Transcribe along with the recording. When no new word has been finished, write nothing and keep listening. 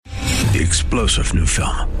The explosive new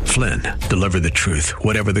film, Flynn, deliver the truth,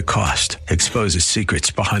 whatever the cost, exposes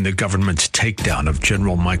secrets behind the government's takedown of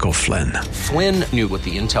General Michael Flynn. Flynn knew what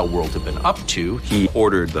the intel world had been up to. He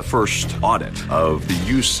ordered the first audit of the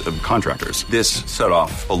use of contractors. This set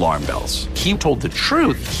off alarm bells. He told the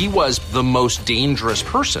truth. He was the most dangerous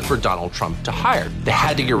person for Donald Trump to hire. They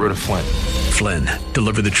had to get rid of Flynn. Flynn,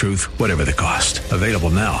 deliver the truth, whatever the cost. Available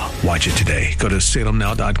now. Watch it today. Go to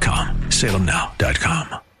salemnow.com.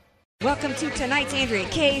 salemnow.com. Welcome to tonight's Andrea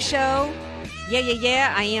Kaye Show.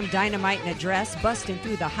 Yeah. I am dynamite in a dress, busting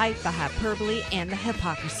through the hype, the hyperbole, and the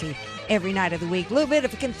hypocrisy every night of the week. A little bit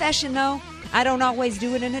of a confession, though. I don't always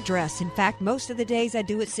do it in a dress. In fact, most of the days I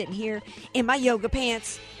do it sitting here in my yoga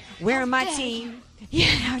pants, wearing my team. Yeah,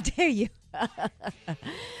 how dare you?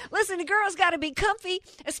 Listen, the girl's got to be comfy,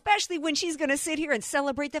 especially when she's going to sit here and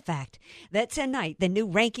celebrate the fact that tonight the new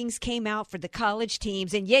rankings came out for the college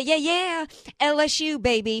teams. And yeah, LSU,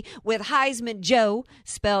 baby, with Heisman Joe,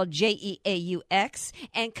 spelled Jeaux,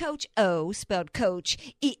 and Coach O, spelled Coach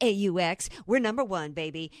Eaux. We're number one,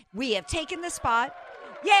 baby. We have taken the spot,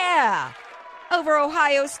 over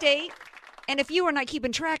Ohio State. And if you are not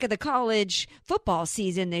keeping track of the college football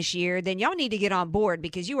season this year, then y'all need to get on board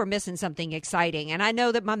because you are missing something exciting. And I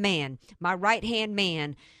know that my right-hand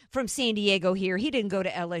man from San Diego here, he didn't go to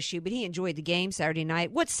LSU, but he enjoyed the game Saturday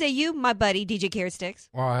night. What say you, my buddy, DJ Carrot Sticks?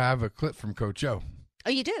 Well, I have a clip from Coach O. Oh,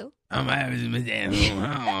 you do? And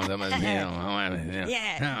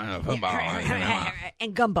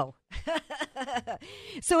gumbo.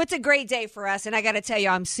 So it's a great day for us. And I got to tell you,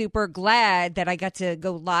 I'm super glad that I got to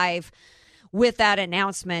go live with that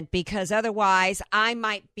announcement, because otherwise I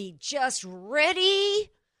might be just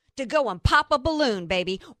ready to go and pop a balloon,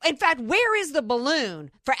 baby. In fact, where is the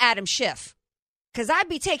balloon for Adam Schiff? Because I'd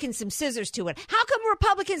be taking some scissors to it. How come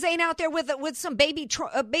Republicans ain't out there with some baby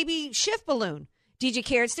Schiff balloon? DJ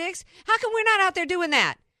Carrot Sticks? How come we're not out there doing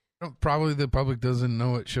that? Probably the public doesn't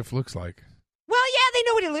know what Schiff looks like. Well, yeah, they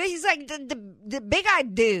know what he looks like. He's like the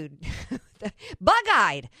big-eyed dude.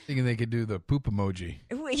 Bug-eyed. Thinking they could do the poop emoji.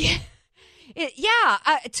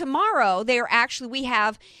 Tomorrow we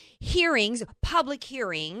have hearings, public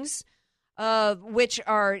hearings, which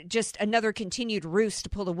are just another continued ruse to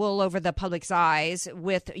pull the wool over the public's eyes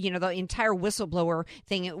with, the entire whistleblower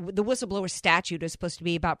thing. The whistleblower statute is supposed to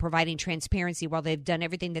be about providing transparency, while they've done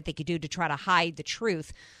everything that they could do to try to hide the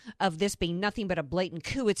truth of this being nothing but a blatant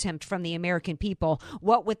coup attempt from the American people.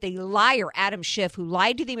 What with the liar Adam Schiff, who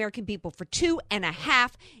lied to the American people for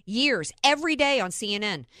 2.5 years every day on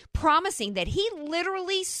CNN, promising that he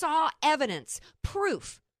literally saw evidence,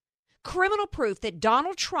 criminal proof that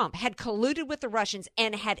Donald Trump had colluded with the Russians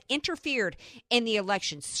and had interfered in the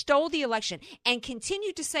election, stole the election, and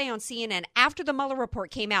continued to say on CNN after the Mueller report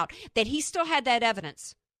came out that he still had that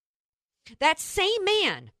evidence. That same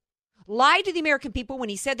man lied to the American people when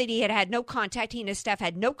he said that he had no contact. He and his staff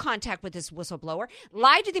had no contact with this whistleblower.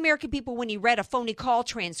 Lied to the American people when he read a phony call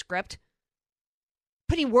transcript,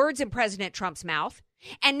 putting words in President Trump's mouth.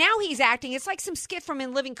 And now he's acting, it's like some skit from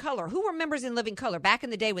In Living Color. Who remembers In Living Color? Back in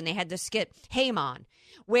the day when they had the skit Haymon,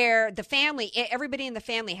 where everybody in the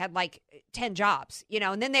family had like 10 jobs,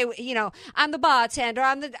 and then they, I'm the bartender,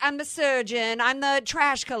 I'm the surgeon, I'm the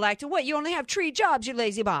trash collector. What, you only have 3 jobs, you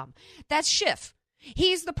lazy bum. That's Schiff.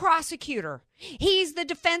 He's the prosecutor. He's the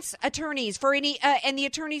defense attorneys for and the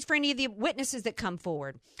attorneys for any of the witnesses that come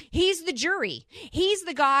forward. He's the jury. He's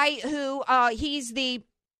the guy who, he's the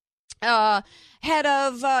head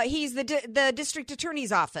of he's the district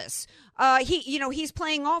attorney's office. He's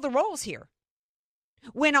playing all the roles here.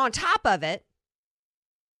 When on top of it,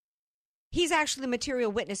 he's actually the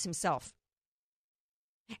material witness himself.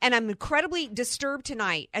 And I'm incredibly disturbed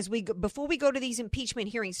tonight before we go to these impeachment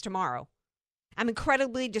hearings tomorrow. I'm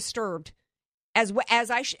incredibly disturbed as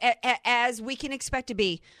we can expect to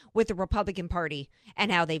be with the Republican Party and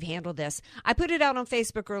how they've handled this. I put it out on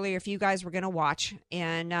Facebook earlier if you guys were going to watch,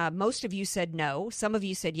 and most of you said no. Some of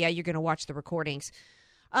you said, yeah, you're going to watch the recordings.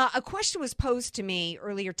 A question was posed to me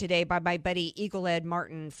earlier today by my buddy Eagle Ed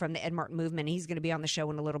Martin from the Ed Martin Movement. He's going to be on the show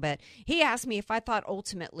in a little bit. He asked me if I thought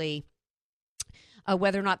ultimately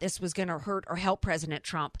whether or not this was going to hurt or help President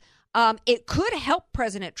Trump. It could help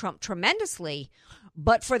President Trump tremendously,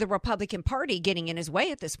 but for the Republican Party getting in his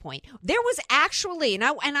way at this point. There was actually, and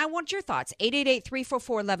I want your thoughts,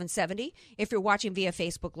 888-344-1170. If you're watching via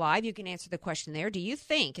Facebook Live, you can answer the question there. Do you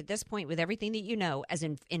think at this point, with everything that you know, as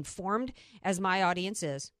informed as my audience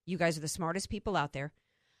is, you guys are the smartest people out there,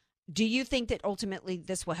 do you think that ultimately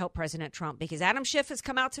this will help President Trump? Because Adam Schiff has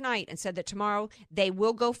come out tonight and said that tomorrow they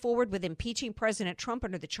will go forward with impeaching President Trump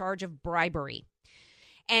under the charge of bribery.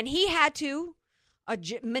 And he had to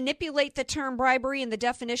manipulate the term bribery and the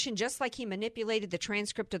definition just like he manipulated the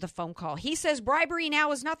transcript of the phone call. He says bribery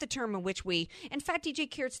now is not the term in which we, in fact, DJ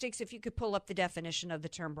Carrot Sticks, if you could pull up the definition of the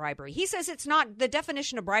term bribery. He says it's not, the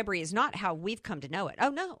definition of bribery is not how we've come to know it. Oh,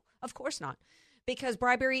 no, of course not. Because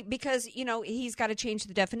he's got to change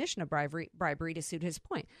the definition of bribery to suit his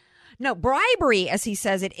point. No, bribery, as he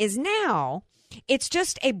says it, is now, it's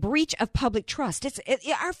just a breach of public trust.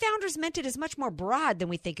 Our founders meant it as much more broad than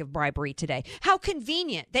we think of bribery today. How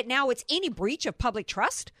convenient that now it's any breach of public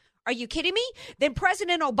trust. Are you kidding me? Then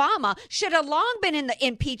President Obama should have long been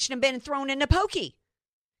impeached and been thrown in the pokey.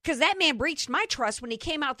 Because that man breached my trust when he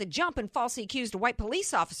came out the jump and falsely accused a white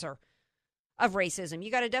police officer of racism.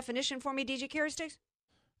 You got a definition for me, DJ Carrot Sticks?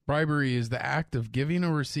 Bribery is the act of giving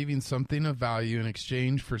or receiving something of value in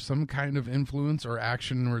exchange for some kind of influence or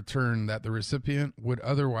action in return that the recipient would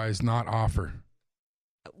otherwise not offer.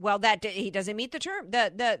 Well, he doesn't meet the term,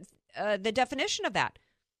 the definition of that.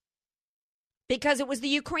 Because it was the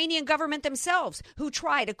Ukrainian government themselves who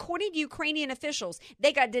tried. According to Ukrainian officials,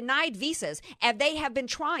 they got denied visas, and they have been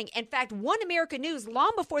trying. In fact, One American News,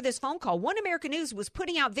 long before this phone call, One American News was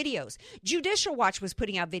putting out videos. Judicial Watch was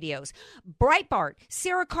putting out videos. Breitbart,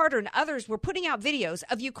 Sarah Carter, and others were putting out videos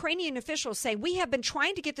of Ukrainian officials saying, we have been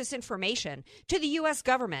trying to get this information to the U.S.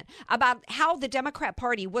 government about how the Democrat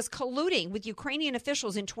Party was colluding with Ukrainian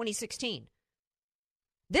officials in 2016.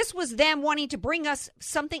 This was them wanting to bring us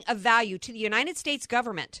something of value to the United States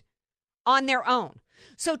government on their own.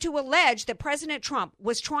 So to allege that President Trump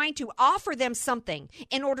was trying to offer them something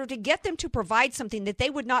in order to get them to provide something that they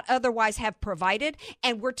would not otherwise have provided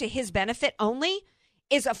and were to his benefit only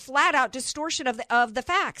is a flat-out distortion of the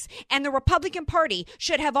facts. And the Republican Party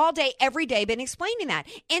should have all day, every day been explaining that.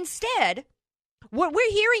 Instead, what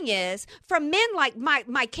we're hearing is from men like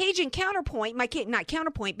my Cajun counterpoint, my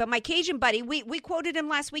Cajun buddy, we quoted him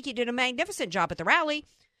last week. He did a magnificent job at the rally.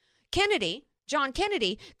 John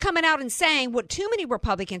Kennedy, coming out and saying what too many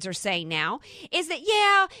Republicans are saying now is that,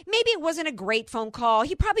 yeah, maybe it wasn't a great phone call.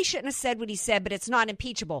 He probably shouldn't have said what he said, but it's not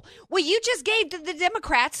impeachable. Well, you just gave the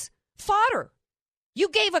Democrats fodder. You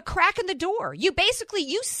gave a crack in the door. You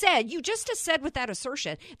just said with that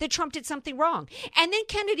assertion that Trump did something wrong. And then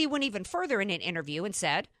Kennedy went even further in an interview and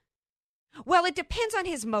said, well, it depends on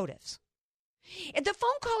his motives. The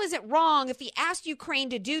phone call isn't wrong if he asked Ukraine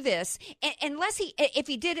to do this, if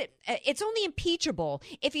he did it, it's only impeachable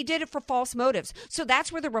if he did it for false motives. So that's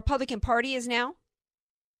where the Republican Party is now.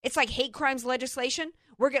 It's like hate crimes legislation.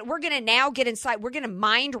 We're going to now get inside. We're going to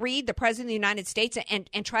mind read the president of the United States and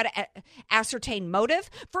try to ascertain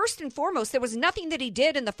motive. First and foremost, there was nothing that he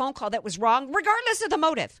did in the phone call that was wrong, regardless of the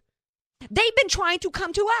motive. They've been trying to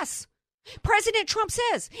come to us. President Trump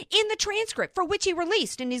says in the transcript for which he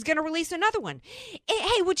released, and he's going to release another one,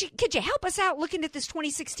 hey, could you help us out looking at this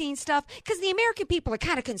 2016 stuff? Because the American people are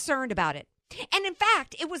kind of concerned about it. And in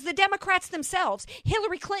fact, it was the Democrats themselves,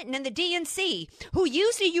 Hillary Clinton and the DNC, who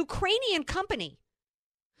used a Ukrainian company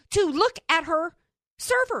to look at her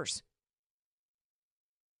servers.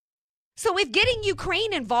 So if getting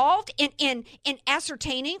Ukraine involved in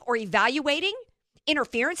ascertaining or evaluating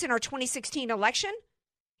interference in our 2016 election,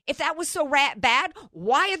 if that was so bad,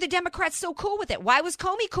 why are the Democrats so cool with it? Why was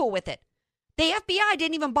Comey cool with it? The FBI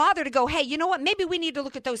didn't even bother to go, hey, you know what? Maybe we need to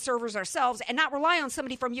look at those servers ourselves and not rely on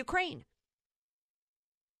somebody from Ukraine.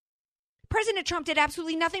 President Trump did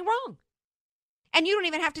absolutely nothing wrong. And you don't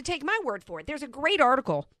even have to take my word for it. There's a great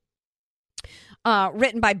article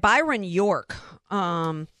written by Byron York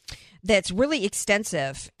that's really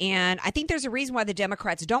extensive. And I think there's a reason why the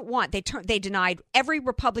Democrats don't want, they denied every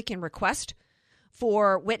Republican request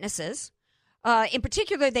for witnesses. In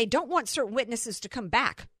particular, they don't want certain witnesses to come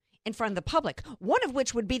back in front of the public, one of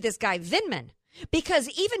which would be this guy Vindman. Because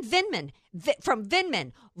even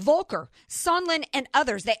Vindman, Volker, Sondland, and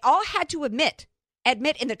others, they all had to admit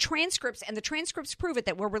in the transcripts, and the transcripts prove it,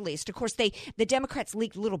 that were released. Of course, the Democrats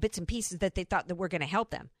leaked little bits and pieces that they thought that were going to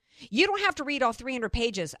help them. You don't have to read all 300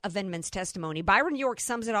 pages of Vindman's testimony. Byron York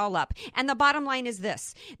sums it all up. And the bottom line is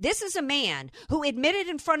this. This is a man who admitted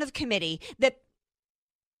in front of the committee that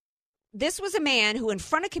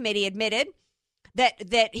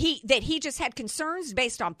that he just had concerns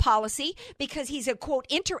based on policy because he's a, quote,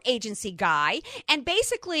 interagency guy, and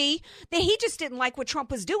basically that he just didn't like what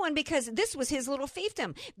Trump was doing because this was his little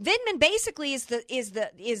fiefdom. Vindman basically is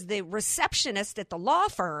the receptionist at the law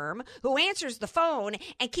firm who answers the phone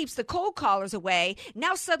and keeps the cold callers away,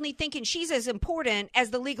 now suddenly thinking she's as important as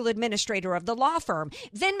the legal administrator of the law firm.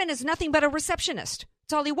 Vindman is nothing but a receptionist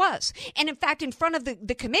That's all he was. And in fact, in front of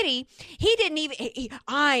the committee, he didn't even,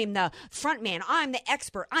 I'm the front man. I'm the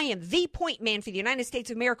expert. I am the point man for the United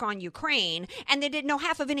States of America on Ukraine. And they didn't know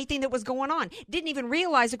half of anything that was going on. Didn't even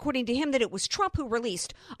realize, according to him, that it was Trump who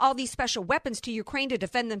released all these special weapons to Ukraine to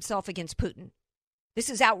defend themselves against Putin. This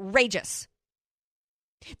is outrageous.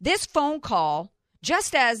 This phone call,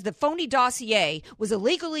 just as the phony dossier was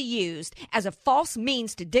illegally used as a false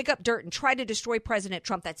means to dig up dirt and try to destroy President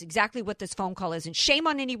Trump, that's exactly what this phone call is. And shame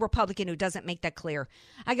on any Republican who doesn't make that clear.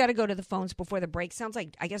 I got to go to the phones before the break. Sounds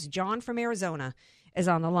like, I guess, John from Arizona is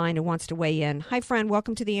on the line and wants to weigh in. Hi, friend.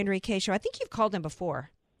 Welcome to the Andrea Kaye Show. I think you've called in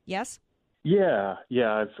before. Yes? Yeah.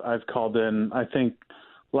 I've called in, I think,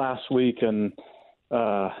 last week, and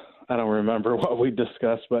I don't remember what we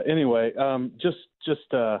discussed. But anyway, just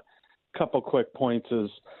couple quick points is,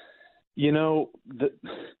 the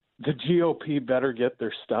GOP better get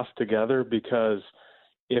their stuff together, because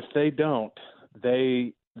if they don't,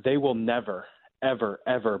 they will never, ever,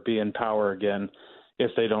 ever be in power again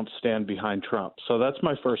if they don't stand behind Trump. So that's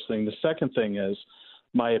my first thing. The second thing is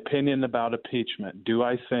my opinion about impeachment. Do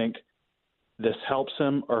I think this helps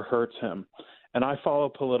him or hurts him? And I follow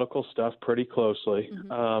political stuff pretty closely.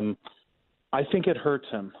 Mm-hmm. I think it hurts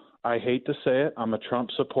him. I hate to say it. I'm a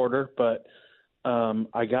Trump supporter, but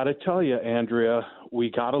I got to tell you, Andrea,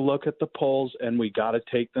 we got to look at the polls and we got to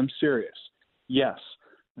take them serious. Yes,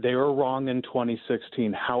 they were wrong in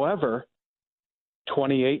 2016. However,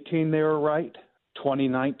 2018 they were right.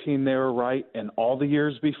 2019 they were right. And all the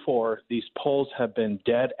years before, these polls have been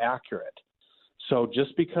dead accurate. So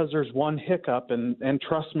just because there's one hiccup, and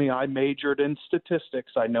trust me, I majored in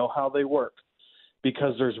statistics. I know how they work.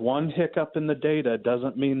 Because there's one hiccup in the data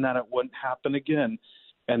doesn't mean that it wouldn't happen again.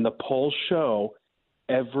 And the polls show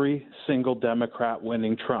every single Democrat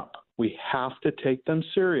winning Trump. We have to take them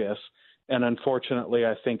serious. And unfortunately,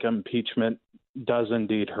 I think impeachment does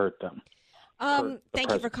indeed hurt them.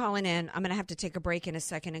 Thank you for calling in. I'm going to have to take a break in a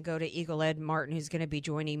second and go to Eagle Ed Martin, who's going to be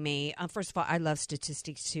joining me. First of all, I love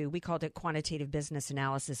statistics, too. We called it quantitative business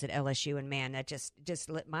analysis at LSU, and, man, that just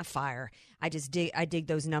lit my fire. I dig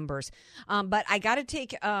those numbers. But I got to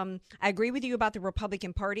take I agree with you about the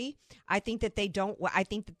Republican Party. I think that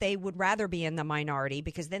they would rather be in the minority,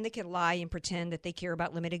 because then they could lie and pretend that they care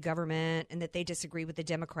about limited government and that they disagree with the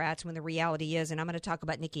Democrats, when the reality is, and I'm going to talk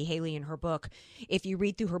about Nikki Haley in her book. If you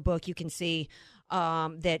read through her book, you can see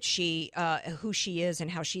that she, who she is,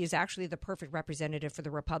 and how she is actually the perfect representative for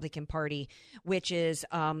the Republican Party, which is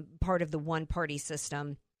part of the one-party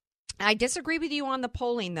system. I disagree with you on the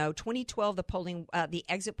polling, though. 2012, the polling, the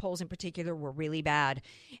exit polls in particular, were really bad.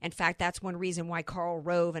 In fact, that's one reason why Karl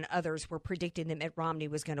Rove and others were predicting that Mitt Romney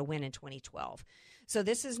was going to win in 2012. So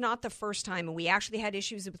this is not the first time, and we actually had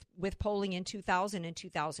issues with polling in 2000 and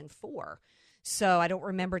 2004. So I don't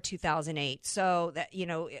remember 2008. So that,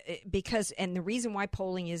 because, and the reason why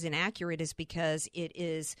polling is inaccurate is because it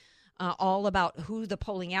is all about who the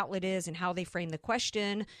polling outlet is and how they frame the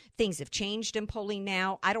question. Things have changed in polling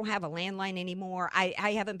now. I don't have a landline anymore.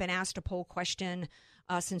 I haven't been asked a poll question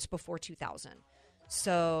since before 2000.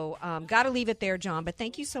 So got to leave it there, John. But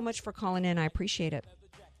thank you so much for calling in. I appreciate it.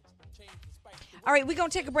 All right, we're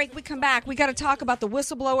going to take a break. We come back. We got to talk about the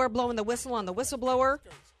whistleblower, blowing the whistle on the whistleblower.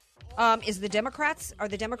 Are the Democrats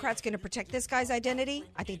going to protect this guy's identity?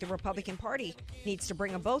 I think the Republican Party needs to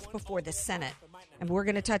bring them both before the Senate. And we're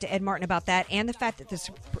going to talk to Ed Martin about that, and the fact that the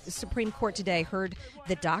Supreme Court today heard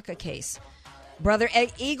the DACA case. Brother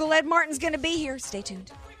Eagle Ed Martin's going to be here. Stay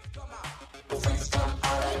tuned.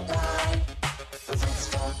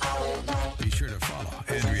 Be sure to follow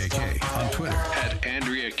Andrea Kaye on Twitter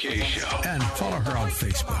 @AndreaKayeShow, and follow her on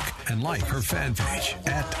Facebook and like her fan page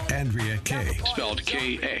 @AndreaKaye, spelled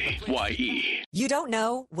Kaye. You don't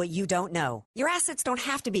know what you don't know. Your assets don't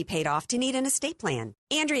have to be paid off to need an estate plan.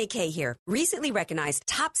 Andrea Kaye here. Recently recognized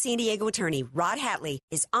top San Diego attorney Rod Hatley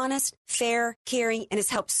is honest, fair, caring, and has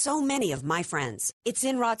helped so many of my friends. It's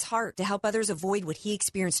in Rod's heart to help others avoid what he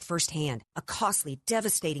experienced firsthand, a costly,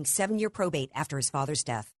 devastating 7-year probate after his father's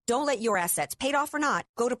death. Don't let your assets, paid off or not,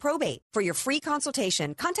 go to probate. For your free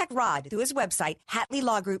consultation, contact Rod through his website,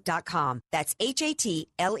 HatleyLawGroup.com. That's HATLEY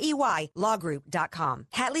lawgroup.com.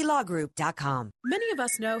 HatleyLawGroup.com. Many of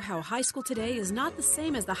us know how high school today is not the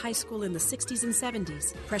same as the high school in the 60s and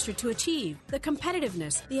 70s. Pressure to achieve, the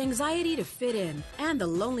competitiveness, the anxiety to fit in, and the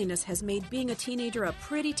loneliness has made being a teenager a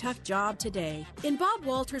pretty tough job today. In Bob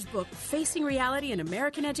Walter's book, Facing Reality in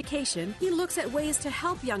American Education, he looks at ways to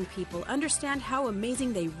help young people understand how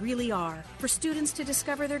amazing they really are, for students to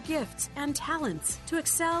discover their gifts and talents, to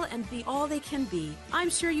excel and be all they can be. I'm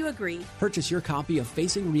sure you agree. Purchase your copy of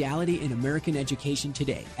Facing Reality in American Education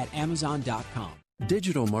today at Amazon.com.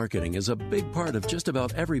 Digital marketing is a big part of just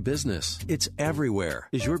about every business. It's everywhere.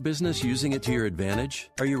 Is your business using it to your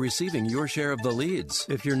advantage? Are you receiving your share of the leads?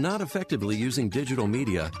 If you're not effectively using digital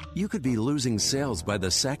media, you could be losing sales by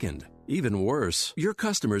the second. Even worse, your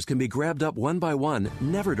customers can be grabbed up one by one,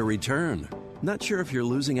 never to return. Not sure if you're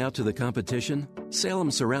losing out to the competition?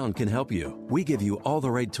 Salem Surround can help you. We give you all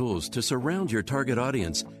the right tools to surround your target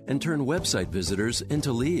audience and turn website visitors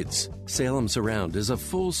into leads. Salem Surround is a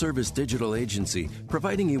full-service digital agency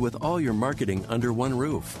providing you with all your marketing under one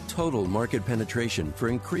roof. Total market penetration for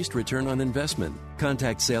increased return on investment.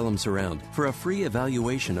 Contact Salem Surround for a free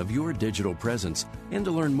evaluation of your digital presence and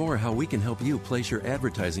to learn more how we can help you place your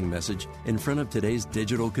advertising message in front of today's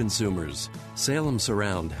digital consumers. Salem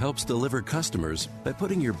Surround helps deliver customers by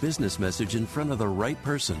putting your business message in front of the right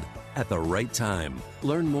person at the right time.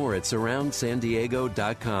 Learn more at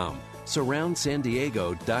surroundsandiego.com.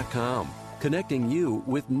 Surroundsandiego.com. Connecting you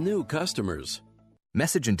with new customers.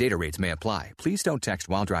 Message and data rates may apply. Please don't text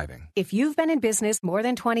while driving. If you've been in business more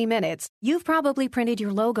than 20 minutes, you've probably printed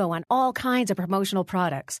your logo on all kinds of promotional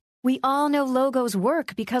products. We all know logos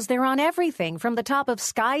work because they're on everything from the top of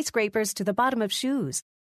skyscrapers to the bottom of shoes.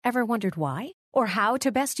 Ever wondered why? Or how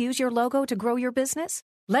to best use your logo to grow your business?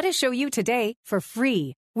 Let us show you today for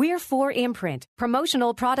free. We're 4imprint,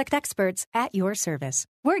 promotional product experts at your service.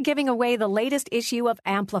 We're giving away the latest issue of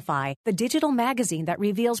Amplify, the digital magazine that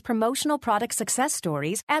reveals promotional product success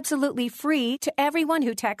stories absolutely free to everyone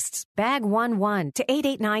who texts BAG11 to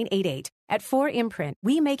 88988. At 4imprint,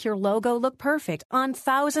 we make your logo look perfect on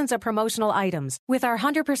thousands of promotional items. With our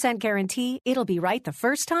 100% guarantee, it'll be right the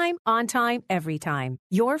first time, on time, every time.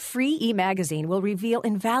 Your free e-magazine will reveal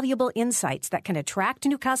invaluable insights that can attract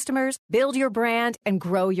new customers, build your brand, and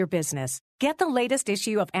grow your business. Get the latest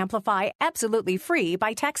issue of Amplify absolutely free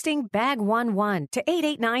by texting BAG11 to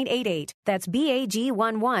 88988. That's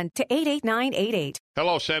BAG11 to 88988.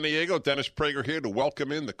 Hello, San Diego. Dennis Prager here to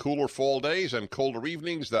welcome in the cooler fall days and colder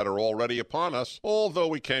evenings that are already upon us. Although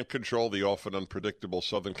we can't control the often unpredictable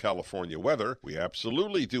Southern California weather, we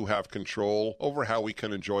absolutely do have control over how we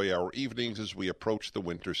can enjoy our evenings as we approach the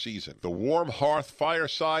winter season. The Warm Hearth,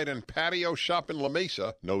 Fireside, and Patio Shop in La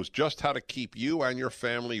Mesa knows just how to keep you and your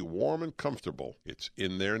family warm and comfortable. It's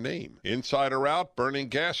in their name. Inside or out, burning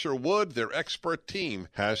gas or wood, their expert team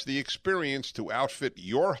has the experience to outfit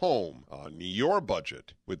your home on your budget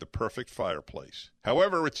with the perfect fireplace.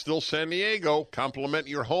 However, it's still San Diego. Complement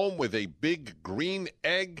your home with a big Green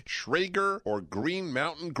Egg, Traeger, or Green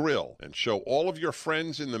Mountain grill and show all of your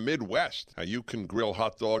friends in the Midwest how you can grill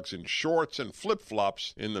hot dogs in shorts and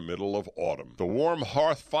flip-flops in the middle of autumn. The Warm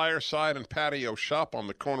Hearth, Fireside, and Patio Shop on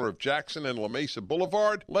the corner of Jackson and La Mesa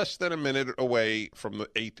Boulevard, less than a minute away from the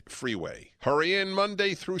 8 freeway. Hurry in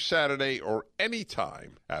Monday through Saturday or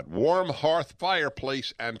anytime at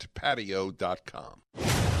warmhearthfireplaceandpatio.com.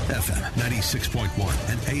 FM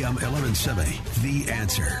 96.1 and AM 1170. The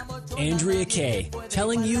Answer. Andrea Kaye,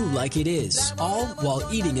 telling you like it is, all while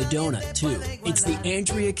eating a donut, too. It's the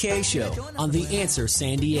Andrea Kaye Show on The Answer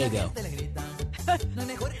San Diego.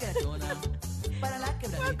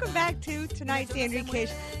 Welcome back to tonight's Andrea Kaye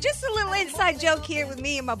Show. Just a little inside joke here with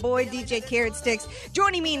me and my boy DJ Carrot Sticks.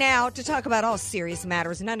 Joining me now to talk about all serious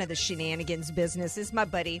matters, none of the shenanigans business, is my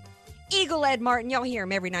buddy Eagle Ed Martin. Y'all hear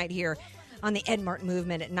him every night here on the Ed Martin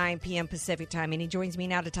Movement at 9 p.m. Pacific time, and he joins me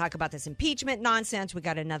now to talk about this impeachment nonsense. We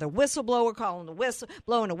got another whistleblower calling the whistle,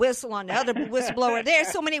 blowing a whistle on the other whistleblower. There's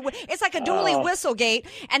so many. It's like a dueling whistlegate.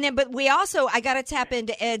 And then, but we also, I got to tap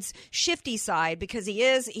into Ed's shifty side because he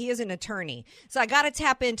is an attorney. So I got to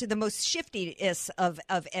tap into the most shiftiest of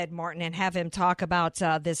Ed Martin and have him talk about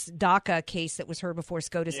this DACA case that was heard before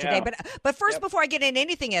SCOTUS today. But first, before I get into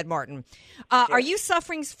anything, Ed Martin, are you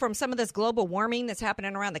suffering from some of this global warming that's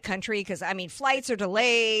happening around the country? Because I mean, flights are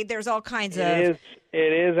delayed. There's all kinds of... It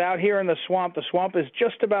is out here in the swamp. The swamp is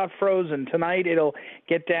just about frozen. Tonight it'll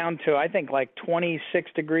get down to, I think, like 26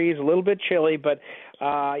 degrees, a little bit chilly, but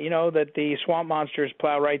you know that the swamp monsters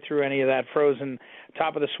plow right through any of that frozen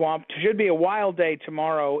top of the swamp. It should be a wild day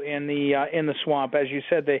tomorrow in the swamp. As you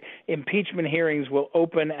said, the impeachment hearings will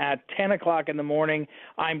open at 10 o'clock in the morning.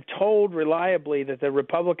 I'm told reliably that the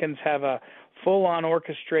Republicans have a full-on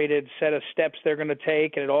orchestrated set of steps they're going to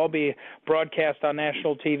take, and it'll all be broadcast on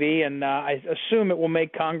national TV, and I assume it will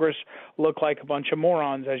make Congress look like a bunch of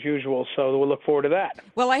morons as usual, so we'll look forward to that.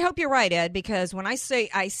 Well, I hope you're right, Ed, because when I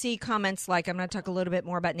see comments like, I'm going to talk a little bit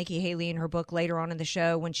more about Nikki Haley and her book later on in the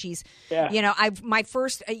show when she's, I don't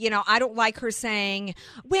like her saying,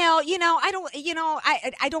 well,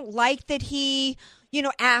 I don't like that he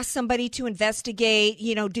ask somebody to investigate,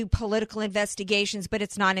 do political investigations, but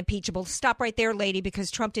it's not impeachable. Stop right there, lady,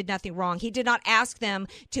 because Trump did nothing wrong. He did not ask them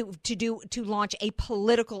to launch a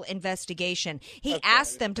political investigation. He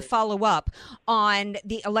asked them to follow up on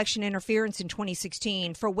the election interference in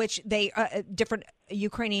 2016, for which they different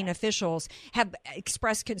Ukrainian officials have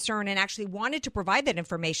expressed concern and actually wanted to provide that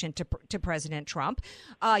information to President Trump.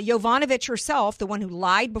 Yovanovitch herself, the one who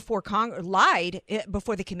lied before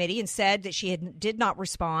the committee and said that she did not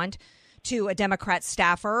respond to a Democrat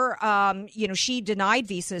staffer. She denied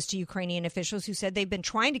visas to Ukrainian officials who said they've been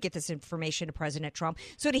trying to get this information to President Trump.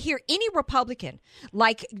 So to hear any Republican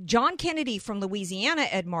like John Kennedy from Louisiana,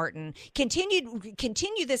 Ed Martin,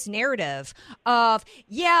 continue this narrative of,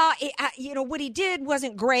 what he did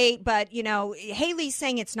wasn't great, but, Haley's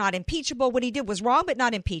saying it's not impeachable. What he did was wrong, but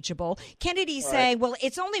not impeachable. Kennedy's saying, well,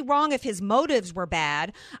 it's only wrong if his motives were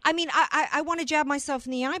bad. I mean, I want to jab myself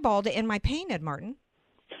in the eyeball to end my pain, Ed Martin.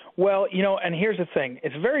 Well, and here's the thing.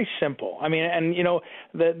 It's very simple. I mean, and,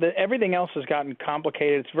 everything else has gotten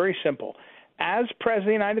complicated. It's very simple. As President of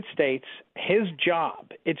the United States, his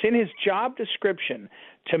job, it's in his job description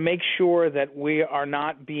to make sure that we are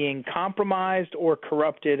not being compromised or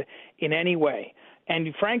corrupted in any way.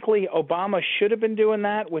 And frankly, Obama should have been doing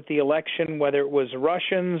that with the election, whether it was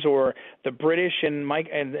Russians or the British and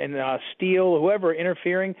Steele, whoever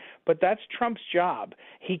interfering. But that's Trump's job.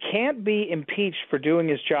 He can't be impeached for doing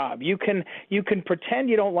his job. You can pretend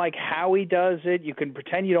you don't like how he does it. You can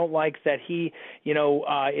pretend you don't like that he,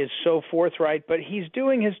 is so forthright. But he's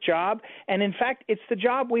doing his job, and in fact, it's the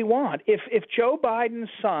job we want. If Joe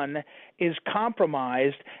Biden's son is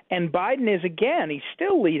compromised, and Biden is, again, he's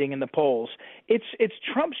still leading in the polls, it's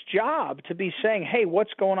Trump's job to be saying, hey,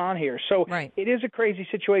 what's going on here? So It is a crazy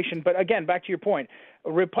situation. But again, back to your point,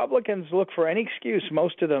 Republicans look for any excuse,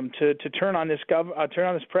 most of them, to turn on this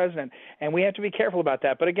president, and we have to be careful about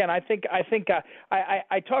that. But again, I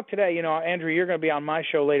talked today. Andrew, you're going to be on my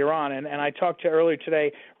show later on, and I talked to earlier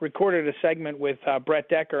today, recorded a segment with Brett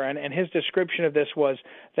Decker, and his description of this was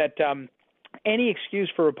that any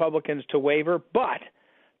excuse for Republicans to waver, but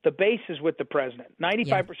the base is with the president.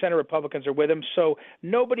 95% of Republicans are with him, so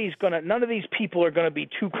none of these people are going to be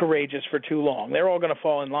too courageous for too long. They're all going to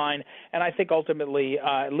fall in line, and I think ultimately,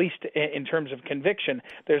 at least in terms of conviction,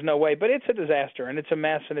 there's no way. But it's a disaster, and it's a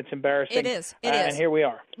mess, and it's embarrassing. It is. And here we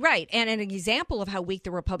are. Right, and an example of how weak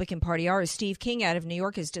the Republican Party are is Steve King out of New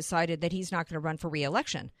York has decided that he's not going to run for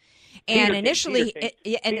re-election. And initially,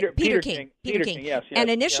 Peter King. Yes, and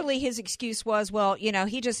initially, his excuse was, well,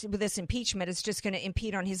 he just, with this impeachment, is just going to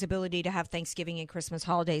impede on his ability to have Thanksgiving and Christmas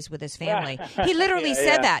holidays with his family. He literally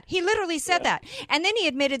said that. He literally said that. And then he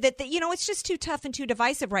admitted that, it's just too tough and too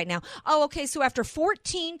divisive right now. Oh, okay, so after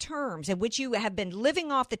 14 terms in which you have been living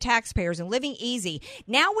off the taxpayers and living easy,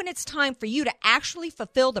 now when it's time for you to actually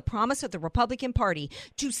fulfill the promise of the Republican Party,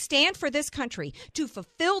 to stand for this country, to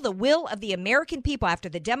fulfill the will of the American people after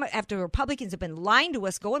the Republicans have been lying to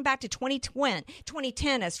us going back to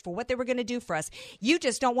 2010 as for what they were going to do for us, you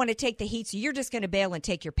just don't want to take the heat, so you're just going to bail and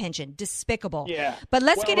take your pension. Despicable. Yeah. But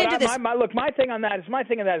let's get into this. My thing on that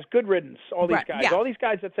is good riddance. All these guys, all these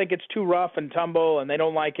guys that think it's too rough and tumble and they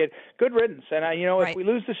don't like it, good riddance. And if we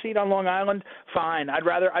lose the seat on Long Island, fine. I'd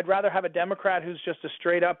rather have a Democrat who's just a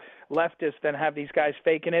straight up leftist than have these guys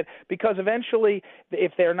faking it, because eventually,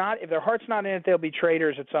 if their heart's not in it, they'll be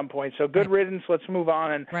traitors at some point. So good riddance. Let's move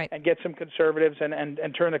on and get some conservatives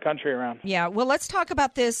and turn the country around. Yeah. Well, let's talk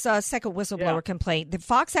about this second whistleblower complaint. The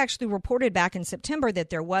Fox actually reported back in September that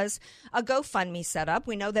there was a GoFundMe set up.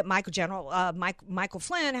 We know that Michael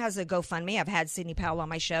Flynn has a GoFundMe. I've had Sidney Powell on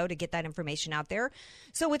my show to get that information out there.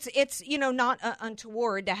 So it's not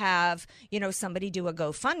untoward to have somebody do a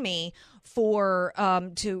GoFundMe for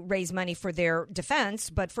to raise money for their defense.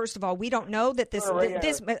 But first of all, we don't know that this.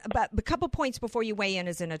 But a couple points before you weigh in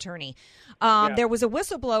as an attorney. There was a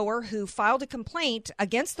whistleblower who filed a complaint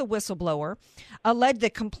against the whistleblower. The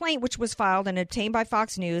complaint, which was filed and obtained by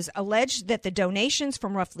Fox News, alleged that the donations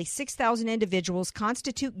from roughly 6,000 individuals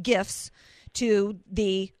constitute gifts to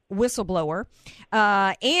the whistleblower,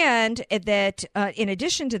 and that in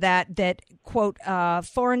addition to that quote,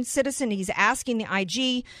 foreign citizen, he's asking the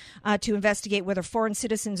IG to investigate whether foreign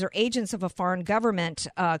citizens or agents of a foreign government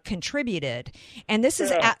contributed. And this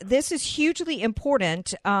is hugely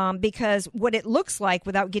important because what it looks like,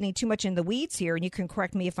 without getting too much in the weeds here, and you can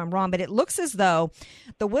correct me if I'm wrong, but it looks as though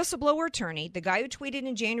the whistleblower attorney, the guy who tweeted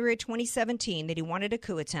in January 2017 that he wanted a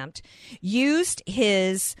coup attempt, used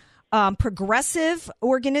his progressive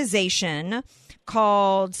organization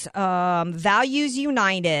called Values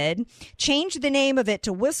United, changed the name of it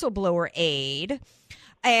to Whistleblower Aid,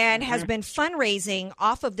 and has been fundraising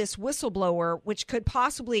off of this whistleblower, which could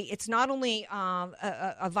possibly, it's not only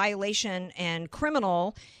a violation and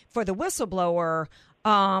criminal for the whistleblower,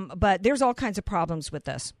 but there's all kinds of problems with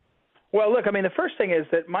this. Well, look, I mean, the first thing is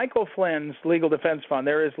that Michael Flynn's legal defense fund,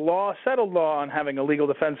 there is settled law on having a legal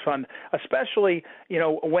defense fund, especially,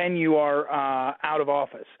 when you are out of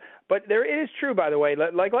office. But there is true, by the way,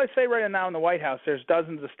 like let's say right now in the White House, there's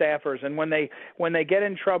dozens of staffers, and when they get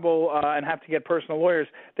in trouble and have to get personal lawyers,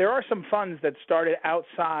 there are some funds that started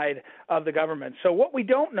outside of the government. So what we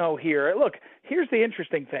don't know here, look, here's the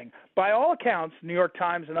interesting thing. By all accounts, New York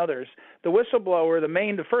Times and others, the whistleblower,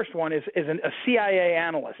 the first one is a CIA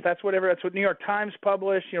analyst. That's what New York Times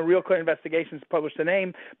published. Real Clear Investigations published the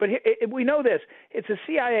name. But we know this. It's a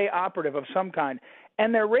CIA operative of some kind.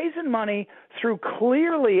 And they're raising money through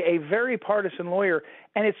clearly a very partisan lawyer,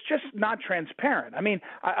 and it's just not transparent. I mean,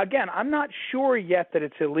 again, I'm not sure yet that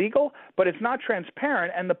it's illegal, but it's not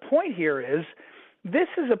transparent. And the point here is this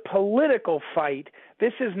is a political fight.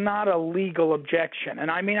 This is not a legal objection. And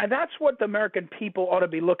I mean, that's what the American people ought to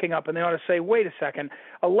be looking up, and they ought to say, wait a second,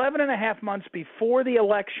 11 and a half months before the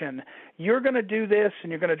election, you're going to do this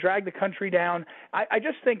and you're going to drag the country down. I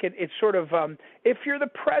just think it's sort of, if you're the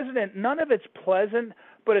president, none of it's pleasant.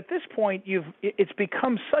 But at this point, it's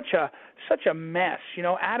become such a mess.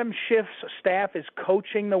 Adam Schiff's staff is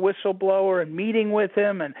coaching the whistleblower and meeting with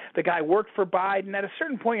him, and the guy worked for Biden. At a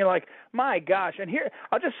certain point, you're like, my gosh. And here,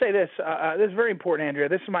 I'll just say this. This is very important, Andrea.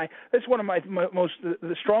 This is one of my most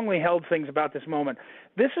strongly held things about this moment.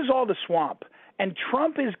 This is all the swamp. And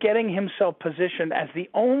Trump is getting himself positioned as the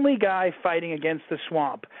only guy fighting against the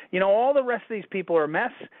swamp. All the rest of these people are a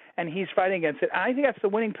mess, and he's fighting against it. I think that's the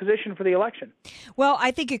winning position for the election. Well, I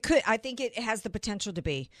think it could. I think it has the potential to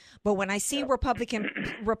be. But when I see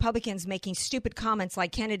Republicans making stupid comments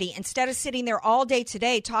like Kennedy, instead of sitting there all day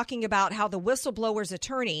today talking about how the whistleblower's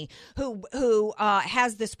attorney, who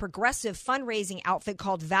has this progressive fundraising outfit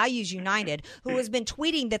called Values United, who has been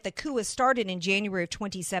tweeting that the coup has started in January of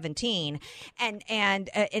 2017, and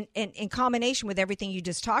in combination with everything you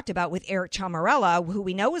just talked about with Eric Ciamarella, who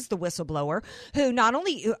we know is the whistleblower, who not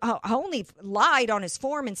only lied on his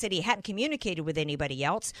form and said he hadn't communicated with anybody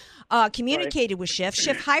else, communicated with Schiff.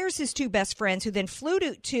 Schiff hires his two best friends, who then flew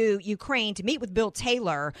to Ukraine to meet with Bill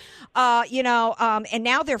Taylor, and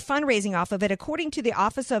now they're fundraising off of it. According to the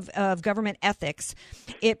Office of Government Ethics,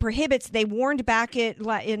 it prohibits, they warned back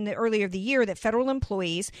in the earlier of the year that federal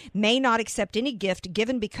employees may not accept any gift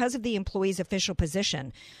given because of the employee's official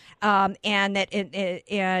position.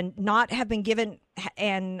 And not have been given,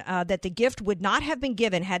 and that the gift would not have been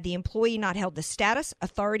given had the employee not held the status,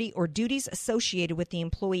 authority, or duties associated with the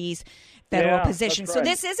employee's federal position. Right. So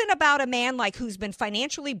this isn't about a man who's been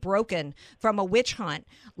financially broken from a witch hunt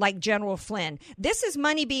like General Flynn. This is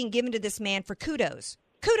money being given to this man for kudos.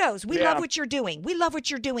 Kudos. We love what you're doing. We love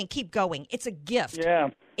what you're doing. Keep going. It's a gift. Yeah,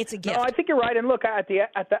 it's a gift. No, I think you're right. And look, at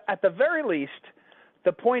the very least,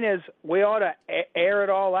 the point is we ought to air it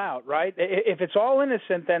all out, right? If it's all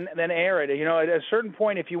innocent, then air it. At a certain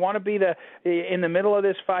point, if you want to be in the middle of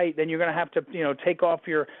this fight, then you're going to have to take off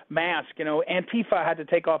your mask. Antifa had to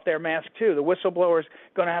take off their mask too. The whistleblower's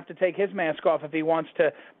going to have to take his mask off if he wants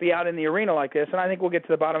to be out in the arena like this. And I think we'll get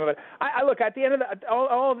to the bottom of it. I look, at the end of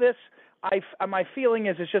all of this, my feeling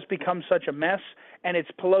is it's just become such a mess, and it's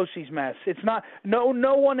Pelosi's mess. It's not no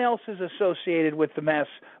one else is associated with the mess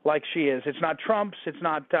like she is. It's not Trump's. It's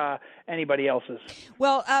not anybody else's.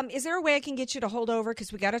 Well, is there a way I can get you to hold over,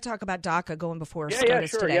 because we got to talk about DACA going before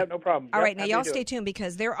SCOTUS sure. today? Yeah, no problem. All right, now y'all stay tuned,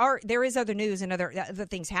 because there is other news and other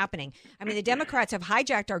things happening. I mean, the Democrats have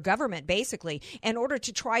hijacked our government basically in order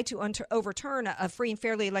to try to overturn a free and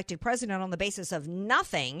fairly elected president on the basis of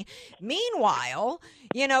nothing. Meanwhile,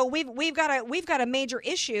 we've got a major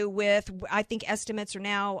issue with, I think estimates are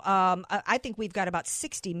now, I think we've got about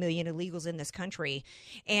 60 million illegals in this country.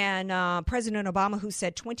 And President Obama, who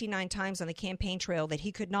said 29 times on the campaign trail that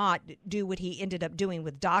he could not do what he ended up doing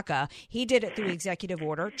with DACA, he did it through executive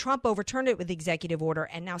order. Trump overturned it with executive order,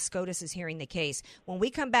 and now SCOTUS is hearing the case. When we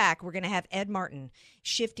come back, we're going to have Ed Martin,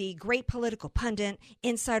 shifty, great political pundit,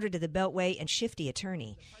 insider to the Beltway, and shifty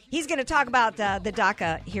attorney. He's going to talk about the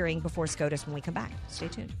DACA hearing before SCOTUS when we come back. Stay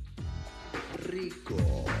tuned.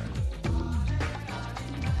 Rico.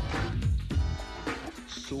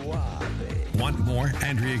 Suave. Want more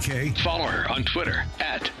Andrea Kaye? Follow her on Twitter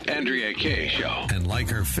 @Andrea Kaye Show. And like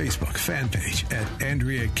her Facebook fan page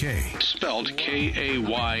 @Andrea Kaye. Spelled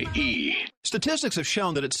Kaye. Statistics have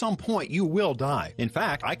shown that at some point you will die. In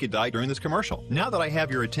fact, I could die during this commercial. Now that I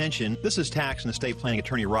have your attention, this is tax and estate planning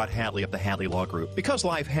attorney Rod Hadley of the Hadley Law Group. Because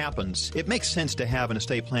life happens, it makes sense to have an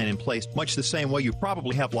estate plan in place, much the same way you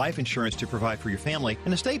probably have life insurance to provide for your family.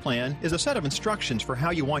 An estate plan is a set of instructions for how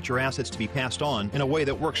you want your assets to be passed on in a way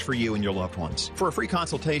that works for you and your loved ones. For a free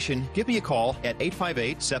consultation, give me a call at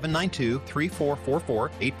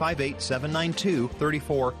 858-792-3444,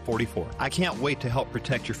 858-792-3444. I can't wait to help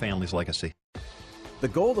protect your family's legacy. The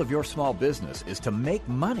goal of your small business is to make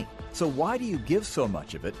money. So why do you give so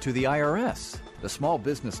much of it to the IRS? The small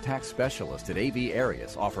business tax specialists at AV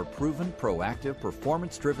Arias offer proven, proactive,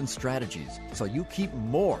 performance-driven strategies so you keep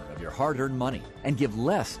more of your hard-earned money and give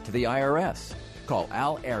less to the IRS. Call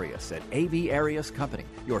Al Arias at AV Arias Company,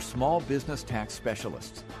 your small business tax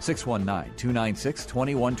specialists.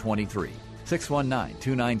 619-296-2123.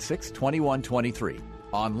 619-296-2123.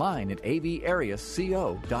 Online at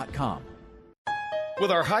avariasco.com. With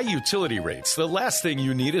our high utility rates, the last thing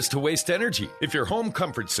you need is to waste energy. If your home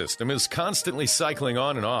comfort system is constantly cycling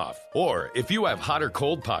on and off, or if you have hot or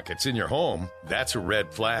cold pockets in your home, that's a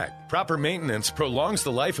red flag. Proper maintenance prolongs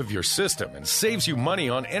the life of your system and saves you money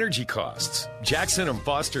on energy costs. Jackson &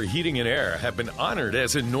 Foster Heating and Air have been honored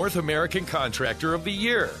as a North American Contractor of the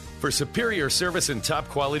Year for superior service and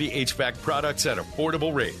top-quality HVAC products at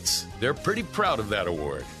affordable rates. They're pretty proud of that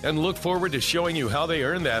award and look forward to showing you how they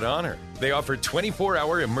earned that honor. They offer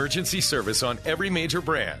 24-hour emergency service on every major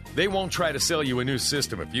brand. They won't try to sell you a new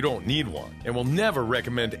system if you don't need one and will never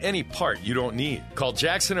recommend any part you don't need. Call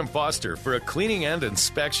Jackson & Foster for a cleaning and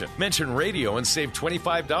inspection. Mention radio and save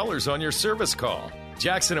 $25 on your service call.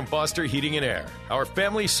 Jackson & Foster Heating and Air. Our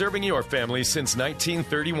family serving your family since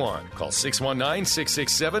 1931. Call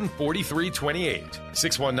 619-667-4328.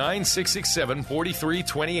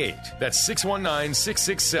 619-667-4328. That's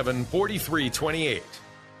 619-667-4328.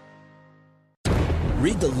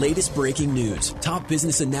 Read the latest breaking news, top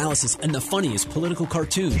business analysis, and the funniest political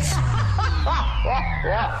cartoons.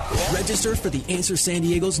 Register for the Answer San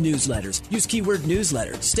Diego's newsletters. Use keyword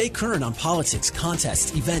newsletter. Stay current on politics,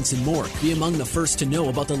 contests, events, and more. Be among the first to know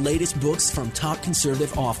about the latest books from top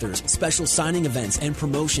conservative authors, special signing events, and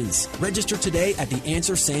promotions. Register today at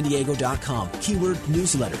theanswersandiego.com. Keyword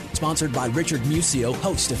newsletter. Sponsored by Richard Musio,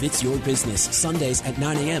 host of It's Your Business. Sundays at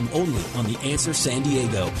 9 a.m. only on The Answer San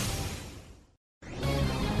Diego.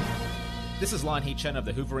 This is Lon He-Chen of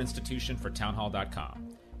the Hoover Institution for Townhall.com.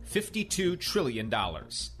 $52 trillion.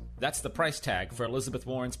 That's the price tag for Elizabeth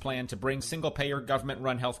Warren's plan to bring single-payer,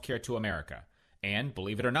 government-run health care to America. And,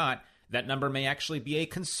 believe it or not, that number may actually be a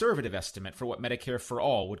conservative estimate for what Medicare for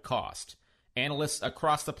All would cost. Analysts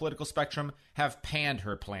across the political spectrum have panned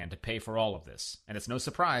her plan to pay for all of this, and it's no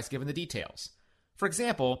surprise given the details. For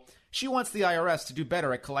example, she wants the IRS to do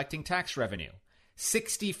better at collecting tax revenue.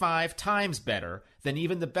 65 times better than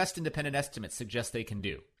even the best independent estimates suggest they can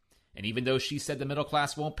do. And even though she said the middle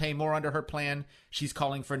class won't pay more under her plan, she's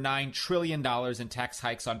calling for $9 trillion in tax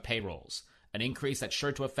hikes on payrolls, an increase that's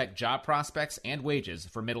sure to affect job prospects and wages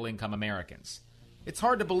for middle-income Americans. It's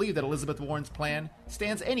hard to believe that Elizabeth Warren's plan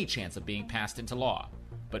stands any chance of being passed into law,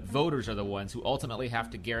 but voters are the ones who ultimately have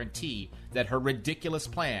to guarantee that her ridiculous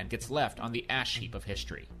plan gets left on the ash heap of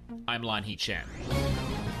history. I'm Lon He-Chen.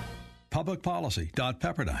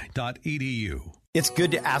 Publicpolicy.pepperdine.edu. It's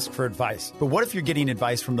good to ask for advice, but what if you're getting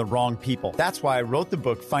advice from the wrong people? That's why I wrote the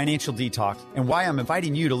book Financial Detox and why I'm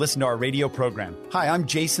inviting you to listen to our radio program. Hi, I'm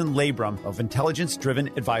Jason Labrum of Intelligence Driven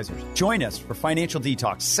Advisors. Join us for Financial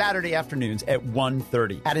Detox Saturday afternoons at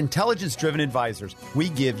 1:30. At Intelligence Driven Advisors, we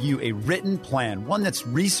give you a written plan, one that's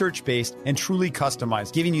research-based and truly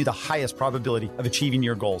customized, giving you the highest probability of achieving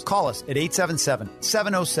your goals. Call us at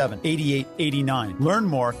 877-707-8889. Learn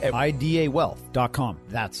more at IDAWealth.com.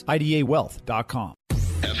 That's IDAWealth.com.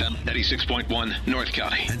 FM 96.1 North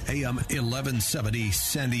County and AM 1170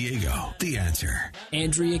 San Diego. The Answer.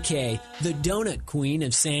 Andrea Kaye, the donut queen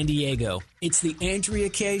of San Diego. It's the Andrea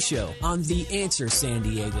Kaye Show on The Answer San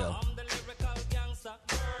Diego.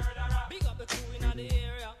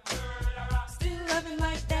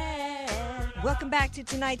 Welcome back to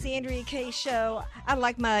tonight's Andrea Kaye Show. I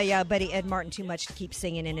like my buddy Ed Martin too much to keep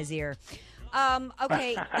singing in his ear.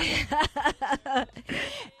 Okay.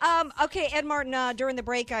 Okay, Ed Martin, during the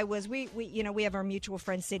break we have our mutual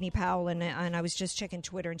friend Sidney Powell, and I was just checking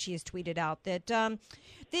Twitter, and she has tweeted out that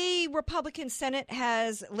the Republican Senate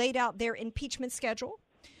has laid out their impeachment schedule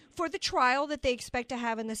for the trial that they expect to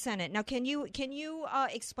have in the Senate. Now, can you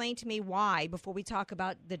explain to me why, before we talk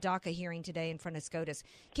about the DACA hearing today in front of SCOTUS,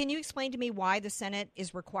 can you explain to me why the Senate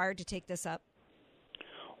is required to take this up?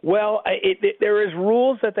 Well, there is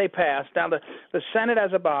rules that they pass. Now, the Senate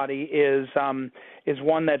as a body is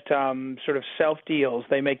one that sort of self-deals.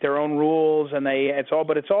 They make their own rules, and it's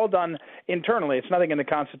all done internally. It's nothing in the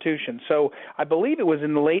Constitution. So I believe it was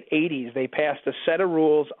in the late 80s they passed a set of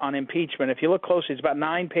rules on impeachment. If you look closely, it's about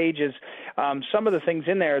 9 pages. Some of the things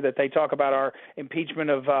in there that they talk about are impeachment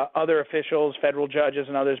of other officials, federal judges,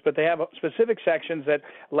 and others, but they have specific sections that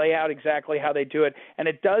lay out exactly how they do it. And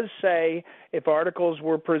it does say if articles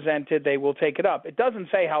were presented, they will take it up. It doesn't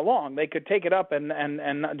say how long. They could take it up and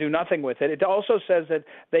do nothing with it. It also says that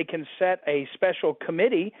they can set a special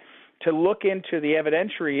committee to look into the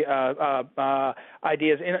evidentiary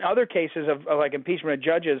ideas. In other cases of like impeachment of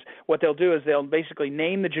judges, what they'll do is they'll basically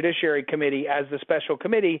name the Judiciary Committee as the special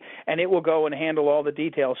committee, and it will go and handle all the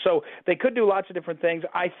details. So they could do lots of different things.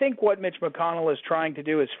 I think what Mitch McConnell is trying to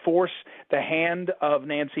do is force the hand of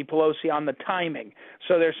Nancy Pelosi on the timing.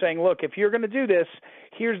 So they're saying, look, if you're going to do this,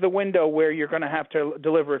 here's the window where you're going to have to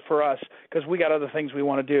deliver it for us because we got other things we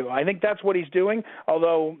want to do. I think that's what he's doing,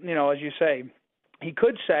 although, as you say, he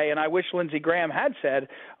could say, and I wish Lindsey Graham had said,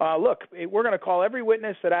 look, we're going to call every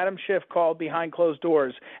witness that Adam Schiff called behind closed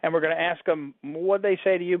doors, and we're going to ask them what they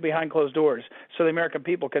say to you behind closed doors so the American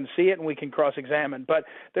people can see it and we can cross-examine. But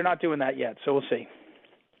they're not doing that yet, so we'll see.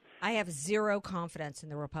 I have zero confidence in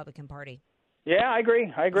the Republican Party. Yeah, I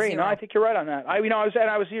agree. Zero. No, I think you're right on that.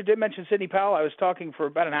 You did mention Sidney Powell. I was talking for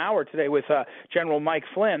about an hour today with General Mike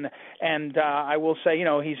Flynn, and I will say,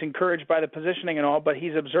 he's encouraged by the positioning and all, but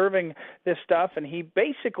he's observing this stuff, and he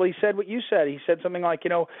basically said what you said. He said something like,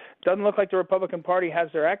 doesn't look like the Republican Party has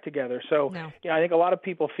their act together. So, no. I think a lot of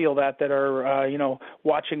people feel that are,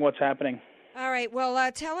 watching what's happening. All right.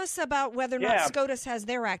 Well, tell us about whether or not SCOTUS has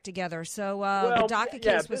their act together. So the DACA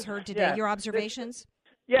case was heard today. Yeah, Your observations?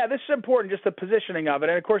 Yeah, this is important, just the positioning of it.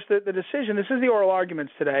 And, of course, the decision, this is the oral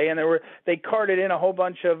arguments today, and they carted in a whole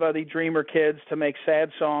bunch of the Dreamer kids to make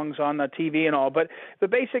sad songs on the TV and all. But the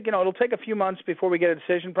basic, it'll take a few months before we get a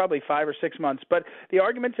decision, probably 5 or 6 months. But the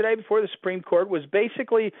argument today before the Supreme Court was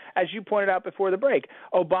basically, as you pointed out before the break,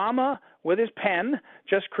 Obama, with his pen,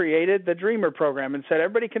 just created the Dreamer program and said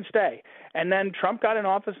everybody can stay. And then Trump got in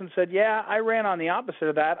office and said, yeah, I ran on the opposite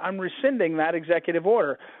of that. I'm rescinding that executive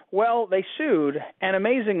order. Well, they sued, and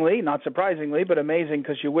amazingly, not surprisingly, but amazing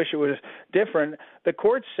because you wish it was different, the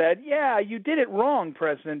court said, yeah, you did it wrong,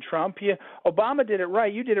 President Trump. Obama did it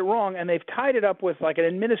right, you did it wrong, and they've tied it up with like an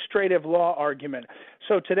administrative law argument.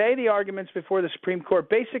 So today the arguments before the Supreme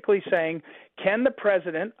Court basically saying, can the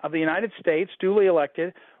President of the United States, duly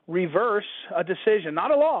elected, reverse a decision,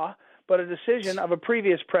 not a law, but a decision of a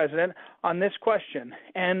previous president on this question?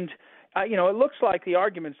 And, it looks like the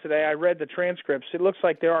arguments today, I read the transcripts, it looks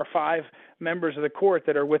like there are 5 members of the court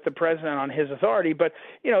that are with the president on his authority. But,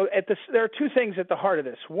 there are 2 things at the heart of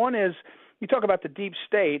this. One is, you talk about the deep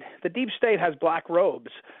state. The deep state has black robes,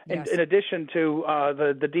 in addition to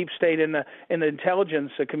the deep state in the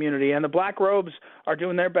intelligence community, and the black robes are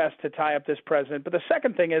doing their best to tie up this president. But the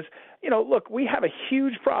second thing is, look, we have a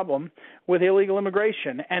huge problem with illegal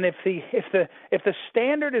immigration, and if the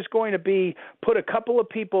standard is going to be put a couple of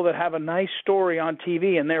people that have a nice story on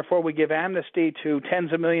TV, and therefore we give amnesty to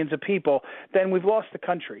tens of millions of people, then we've lost the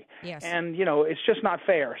country. Yes. And it's just not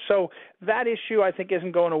fair. So that issue, I think,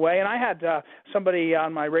 isn't going away. And I had somebody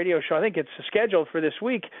on my radio show, I think it's scheduled for this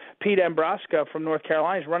week, Pete Ambrosca from North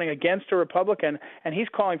Carolina is running against a Republican, and he's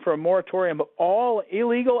calling for a moratorium of all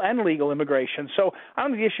illegal and legal immigration. So I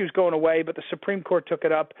don't think the issue's going away, but the Supreme Court took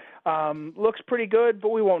it up. Looks pretty good, but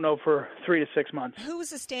we won't know for 3 to 6 months. Who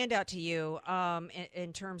was a standout to you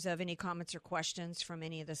in terms of any comments or questions from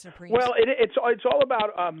any of the Supreme? Well, it's all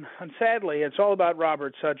about, and sadly, it's all about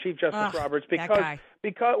Roberts, Chief Justice Roberts, that guy.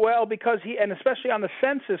 Because he, and especially on the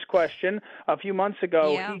census question a few months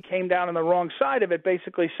ago, he came down on the wrong side of it,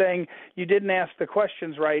 basically saying you didn't ask the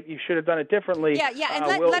questions right, you should have done it differently. And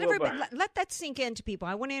let that sink into people.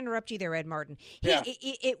 I want to interrupt you there, Ed Martin.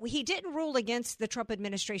 He didn't rule against the Trump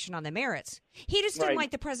administration on the merits. He just didn't like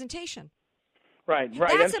the presentation. Right.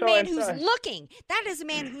 That's a man who's looking. That is a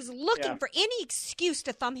man who's looking for any excuse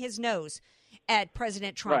to thumb his nose at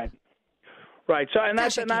President Trump. Right. So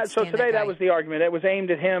today that was the argument. It was aimed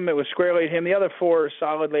at him. It was squarely at him. The other 4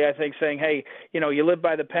 solidly, I think, saying, hey, you live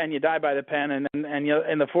by the pen, you die by the pen. And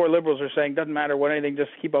the 4 liberals are saying, doesn't matter what anything,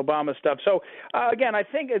 just keep Obama stuff. So, again, I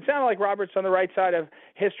think it sounded like Roberts on the right side of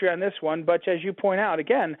history on this one. But as you point out,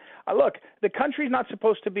 again, look, the country's not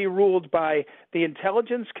supposed to be ruled by the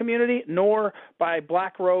intelligence community nor by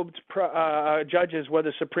black-robed judges,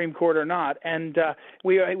 whether Supreme Court or not. And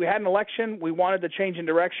we had an election. We wanted to change in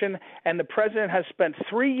direction. And the president has spent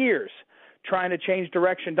 3 years trying to change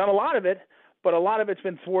direction, done a lot of it, but a lot of it's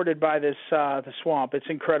been thwarted by this the swamp. It's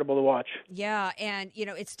incredible to watch. Yeah, and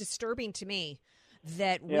it's disturbing to me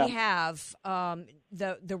that we Yeah. have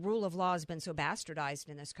the rule of law has been so bastardized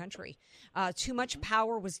in this country. Too much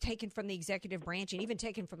power was taken from the executive branch and even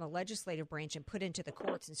taken from the legislative branch and put into the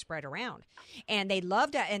courts and spread around. And they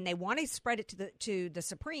loved it, and they want to spread it to the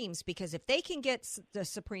Supremes, because if they can get the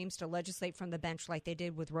Supremes to legislate from the bench like they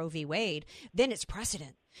did with Roe v. Wade, then it's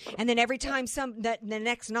precedent. And then every time the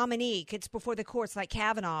next nominee gets before the courts like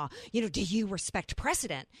Kavanaugh, do you respect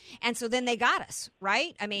precedent? And so then they got us,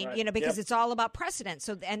 right? I mean, Right. because Yep. it's all about precedent.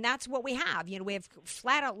 So, and that's what we have. We have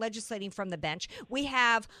flat out legislating from the bench. We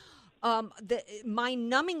have the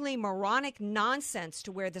mind-numbingly moronic nonsense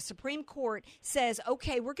to where the Supreme Court says,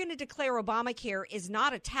 okay, we're going to declare Obamacare is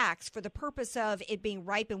not a tax for the purpose of it being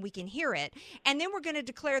ripe and we can hear it, and then we're going to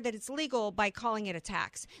declare that it's legal by calling it a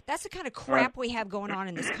tax. That's the kind of crap we have going on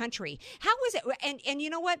in this country. How is it? And you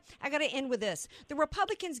know what? I got to end with this. The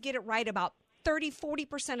Republicans get it right about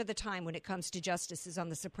 30-40% of the time when it comes to justices on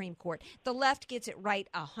the Supreme Court. The left gets it right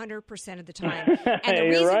 100% of the time. And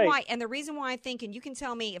the reason why I think, and you can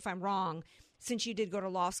tell me if I'm wrong, since you did go to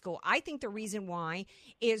law school, I think the reason why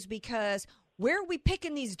is because where are we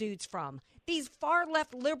picking these dudes from? These far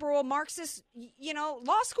left liberal Marxist,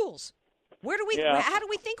 law schools. Where do we? Yeah. How do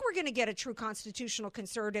we think we're going to get a true constitutional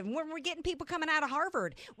conservative when we're getting people coming out of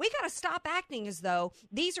Harvard? We got to stop acting as though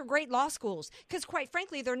these are great law schools, because quite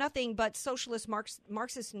frankly, they're nothing but socialist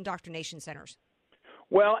Marxist indoctrination centers.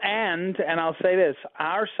 Well, and I'll say this: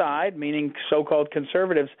 our side, meaning so-called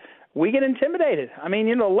conservatives, we get intimidated. I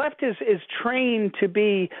mean, the left is trained to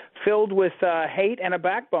be filled with hate and a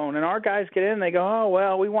backbone, and our guys get in and they go, oh,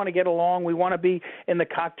 well, we want to get along. We want to be in the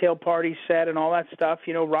cocktail party set and all that stuff.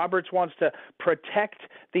 Roberts wants to protect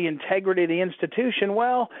the integrity of the institution.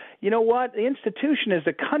 Well, you know what? The institution is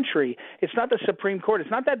the country. It's not the Supreme Court.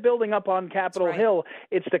 It's not that building up on Capitol Hill.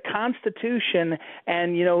 It's the Constitution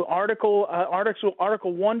and, Article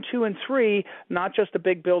 1, 2, and 3, not just a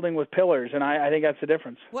big building with pillars. And I think that's the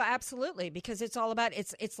difference. Well, absolutely, because it's all about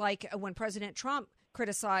it's like when President Trump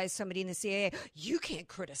criticized somebody in the CIA. You can't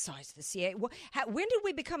criticize the CIA. When did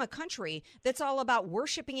we become a country that's all about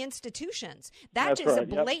worshiping institutions? That's a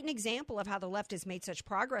blatant example of how the left has made such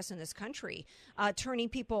progress in this country, turning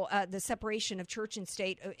people, the separation of church and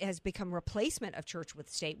state has become replacement of church with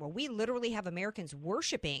state, where we literally have Americans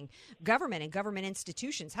worshiping government and government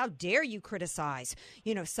institutions. How dare you criticize,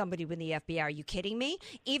 somebody with the FBI? Are you kidding me?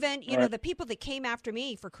 Even, the people that came after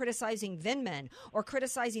me for criticizing Vindman or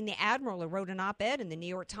criticizing the admiral who wrote an op-ed in the New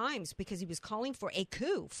York Times because he was calling for a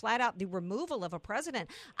coup, flat out the removal of a president.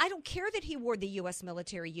 I don't care that he wore the U.S.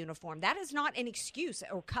 military uniform. That is not an excuse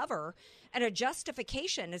or cover and a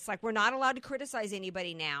justification. It's like we're not allowed to criticize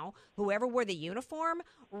anybody now. Whoever wore the uniform,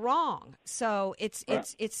 wrong. So it's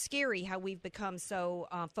scary how we've become so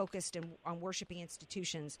focused on worshiping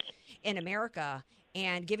institutions in America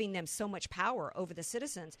and giving them so much power over the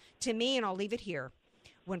citizens. To me, and I'll leave it here,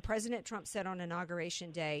 when President Trump said on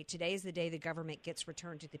Inauguration Day, today is the day the government gets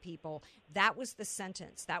returned to the people, that was the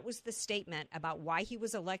sentence. That was the statement about why he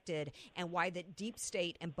was elected and why the deep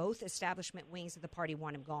state and both establishment wings of the party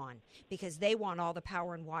want him gone, because they want all the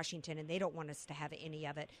power in Washington and they don't want us to have any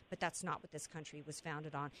of it. But that's not what this country was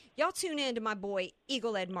founded on. Y'all tune in to my boy,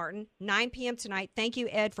 Eagle Ed Martin, 9 p.m. tonight. Thank you,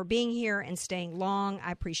 Ed, for being here and staying long.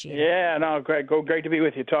 I appreciate it. Yeah, no, great. Great to be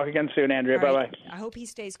with you. Talk again soon, Andrea. Right. Bye-bye. I hope he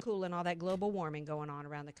stays cool and all that global warming going on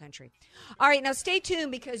around the country. All right, now stay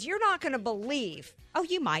tuned, because you're not going to believe. Oh,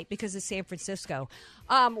 you might, because it's San Francisco.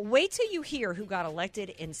 Wait till you hear who got elected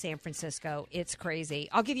in San Francisco. It's crazy.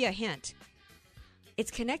 I'll give you a hint.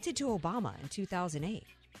 It's connected to Obama in 2008.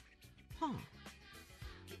 Huh.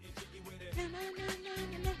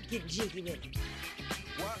 Get jiggy with it.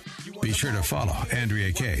 Be sure to follow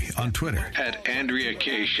Andrea Kaye on Twitter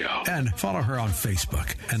 @AndreaKaye and follow her on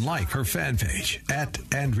Facebook and like her fan page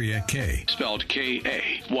 @AndreaKaye. Spelled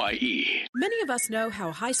Kaye. Many of us know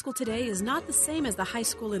how high school today is not the same as the high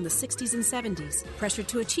school in the 60s and 70s. Pressure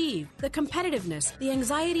to achieve, the competitiveness, the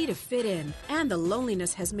anxiety to fit in, and the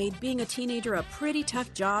loneliness has made being a teenager a pretty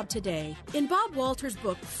tough job today. In Bob Walter's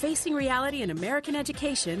book, Facing Reality in American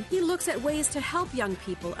Education, he looks at ways to help young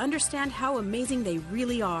people understand how amazing they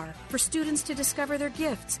really are, for students to discover their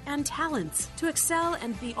gifts and talents, to excel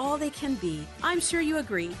and be all they can be. I'm sure you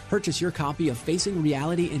agree. Purchase your copy of Facing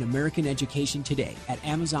Reality in American Education today at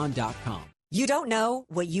Amazon.com. You don't know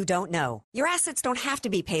what you don't know. Your assets don't have to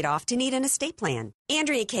be paid off to need an estate plan.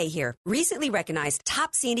 Andrea Kaye here. Recently recognized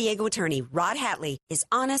top San Diego attorney Rod Hatley is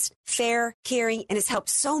honest, fair, caring, and has helped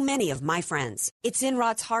so many of my friends. It's in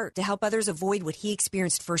Rod's heart to help others avoid what he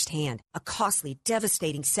experienced firsthand, a costly,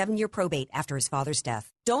 devastating 7-year probate after his father's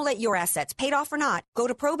death. Don't let your assets, paid off or not, go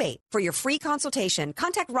to probate. For your free consultation,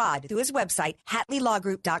 contact Rod through his website,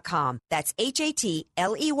 HatleyLawGroup.com. That's HATLEY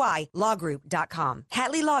lawgroup.com.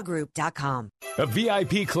 HatleyLawGroup.com. A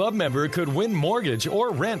VIP club member could win mortgage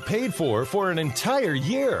or rent paid for an entire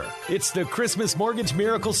year. It's the Christmas Mortgage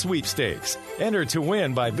Miracle Sweepstakes. Enter to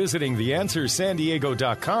win by visiting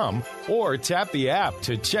theanswersandiego.com or tap the app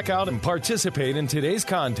to check out and participate in today's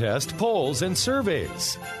contest, polls, and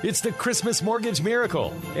surveys. It's the Christmas Mortgage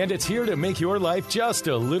Miracle, and it's here to make your life just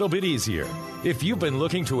a little bit easier. If you've been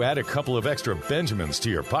looking to add a couple of extra Benjamins to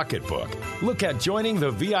your pocketbook, look at joining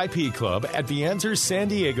the VIP club at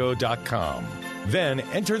theanswersandiego.com. Then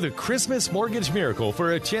enter the Christmas Mortgage Miracle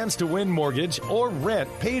for a chance to win mortgage or rent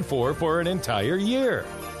paid for an entire year.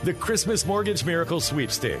 The Christmas Mortgage Miracle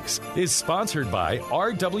Sweepstakes is sponsored by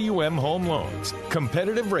RWM Home Loans.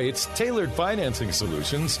 Competitive rates, tailored financing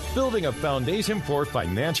solutions, building a foundation for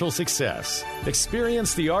financial success.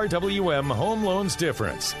 Experience the RWM Home Loans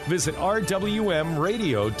difference. Visit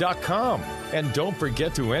rwmradio.com. And don't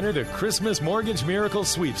forget to enter the Christmas Mortgage Miracle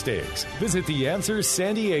Sweepstakes. Visit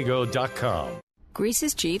theanswersandiego.com. Greece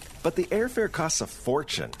is cheap. But the airfare costs a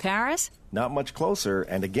fortune. Paris? Not much closer,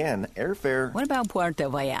 and again, airfare... What about Puerto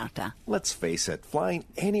Vallarta? Let's face it, flying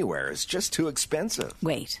anywhere is just too expensive.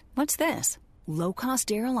 Wait, what's this?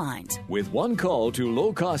 Low-cost airlines. With one call to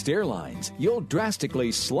low-cost airlines, you'll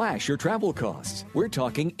drastically slash your travel costs. We're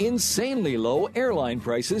talking insanely low airline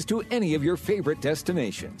prices to any of your favorite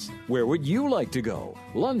destinations. Where would you like to go?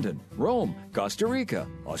 London, Rome, Costa Rica,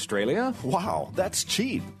 Australia? Wow, that's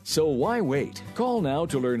cheap. So why wait? Call now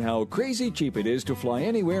to learn how crazy cheap it is to fly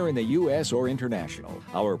anywhere in the U.S. or international.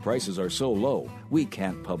 Our prices are so low, we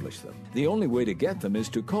can't publish them. The only way to get them is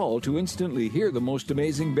to call to instantly hear the most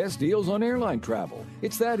amazing best deals on airline travel.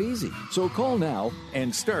 It's that easy. So call now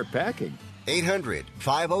and start packing.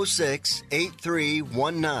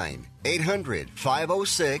 800-506-8319.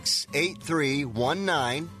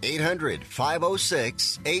 800-506-8319.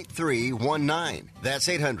 800-506-8319. That's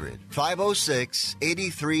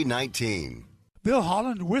 800-506-8319. Bill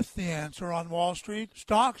Holland with the answer on Wall Street.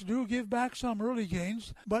 Stocks do give back some early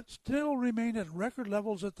gains, but still remain at record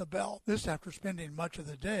levels at the bell. This after spending much of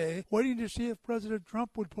the day waiting to see if President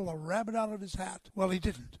Trump would pull a rabbit out of his hat. Well, he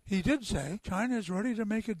didn't. He did say China is ready to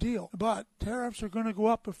make a deal, but tariffs are going to go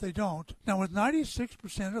up if they don't. Now, with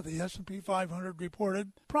 96% of the S&P 500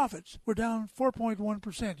 reported, profits were down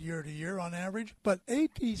 4.1% year to year on average, but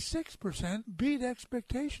 86% beat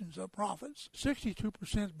expectations of profits.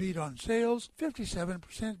 62% beat on sales,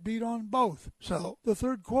 57% beat on both. So the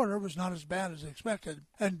third quarter was not as bad as expected.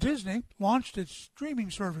 And Disney launched its streaming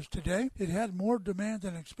service today. It had more demand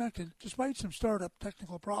than expected, despite some startup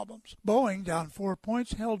technical problems. Boeing, down 4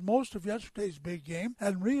 points, held most of yesterday's big game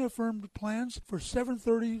and reaffirmed plans for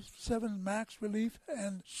 737 MAX relief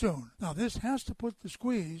and soon. Now this has to put the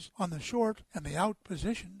squeeze on the short and the out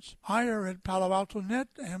positions. Higher at Palo Alto Net,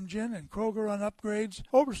 Amgen, and Kroger on upgrades.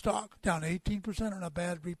 Overstock down 18% on a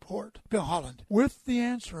bad report. Bill Holland with the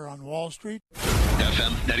answer on Wall Street.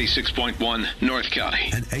 FM 96.1 North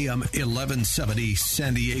County and AM 1170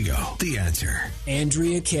 San Diego. The Answer.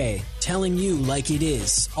 Andrea Kaye, telling you like it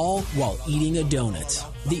is, all while eating a donut.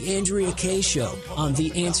 The Andrea Kaye Show on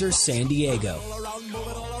The Answer San Diego.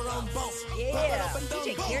 Yeah,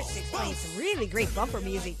 DJ Kirsten's playing some really great bumper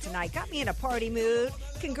music tonight. Got me in a party mood.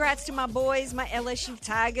 Congrats to my boys, my LSU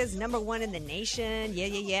Tigers, #1 in the nation.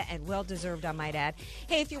 Yeah, and well-deserved, I might add.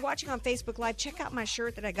 Hey, if you're watching on Facebook Live, check out my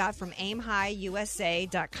shirt that I got from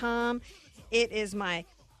aimhighusa.com. It is my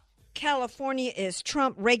California is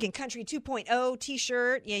Trump Reagan Country 2.0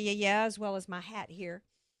 t-shirt. Yeah, as well as my hat here.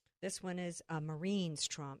 This one is Marines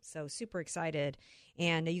Trump, so super excited.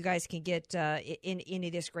 And you guys can get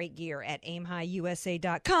into this great gear at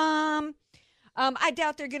aimhighusa.com. I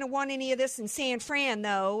doubt they're going to want any of this in San Fran,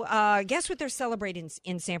 though. Guess what they're celebrating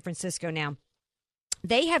in San Francisco now?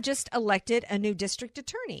 They have just elected a new district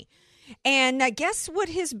attorney. And guess what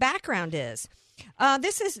his background is?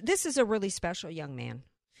 This is a really special young man.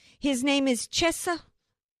 His name is Chesa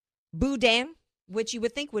Boudin, which you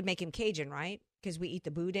would think would make him Cajun, right? Because we eat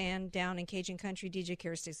the boudin down in Cajun country. DJ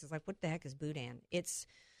Karistis is like, what the heck is boudin? It's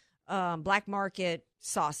black market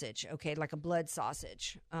sausage, okay, like a blood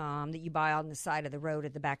sausage that you buy on the side of the road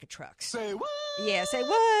at the back of trucks. Say what? Yeah, say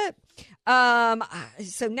what?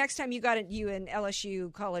 So next time you got an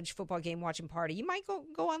LSU college football game watching party, you might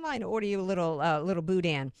go online and order you a little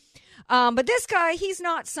boudin. But this guy, he's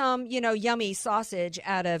not some yummy sausage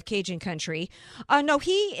out of Cajun country. No,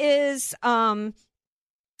 he is a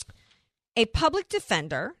public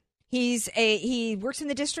defender. He works in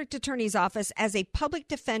the district attorney's office as a public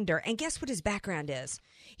defender, and guess what his background is?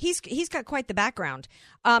 He's got quite the background.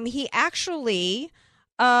 He actually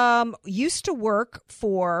used to work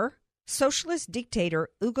for socialist dictator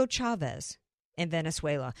Hugo Chavez in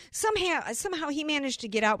Venezuela. Somehow he managed to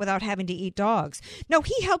get out without having to eat dogs. No,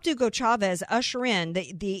 he helped Hugo Chavez usher in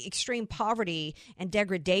the extreme poverty and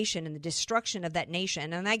degradation and the destruction of that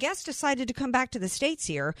nation, and I guess decided to come back to the States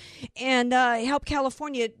here and help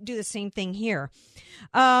California do the same thing here.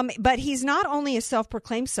 But he's not only a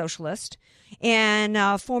self-proclaimed socialist and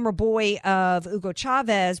former boy of Hugo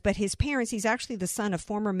Chavez, but his parents, he's actually the son of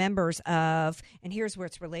former members of, and here's where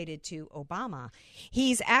it's related to Obama.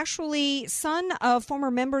 He's actually son of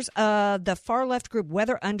former members of the far-left group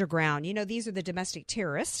Weather Underground. You know, these are the domestic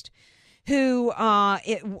terrorists who I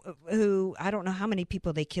don't know how many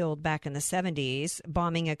people they killed back in the 70s,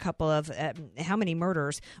 bombing a couple of, how many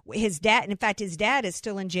murders. His dad is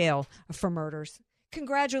still in jail for murders.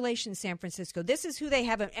 Congratulations, San Francisco. This is who they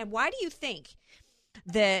have. And why do you think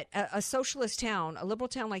that a socialist town, a liberal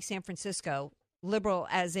town like San Francisco, liberal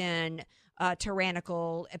as in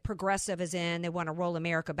tyrannical, progressive as in they want to roll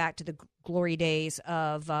America back to the glory days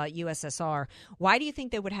of USSR, why do you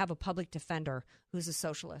think they would have a public defender who's a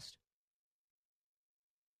socialist?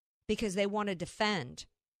 Because they want to defend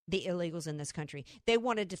the illegals in this country. They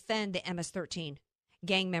want to defend the MS-13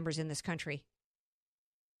 gang members in this country,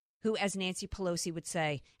 who, as Nancy Pelosi would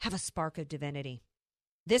say, have a spark of divinity.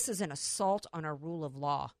 This is an assault on our rule of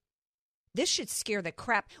law. This should scare the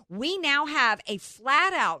crap. We now have a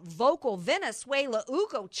flat-out, vocal Venezuela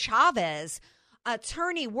Hugo Chavez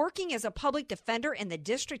attorney working as a public defender in the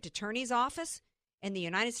district attorney's office in the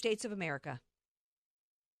United States of America.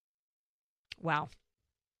 Wow.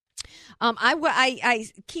 I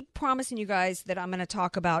keep promising you guys that I'm going to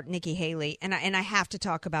talk about Nikki Haley, and I have to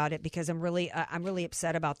talk about it because I'm really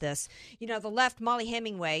upset about this. You know, the left, Molly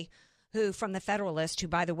Hemingway, who from the Federalist, who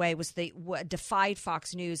by the way was defied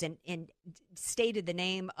Fox News and stated the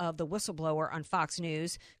name of the whistleblower on Fox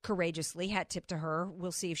News courageously. Hat tip to her.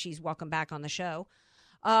 We'll see if she's welcome back on the show.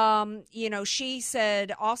 You know, she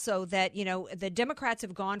said also that, you know, the Democrats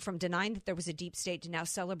have gone from denying that there was a deep state to now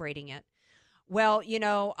celebrating it. Well, you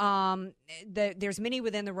know, there's many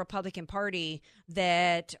within the Republican Party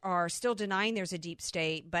that are still denying there's a deep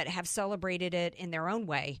state, but have celebrated it in their own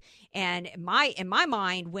way. And in my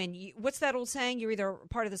mind, what's that old saying? You're either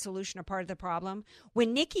part of the solution or part of the problem.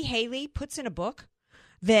 When Nikki Haley puts in a book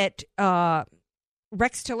that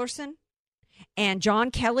Rex Tillerson and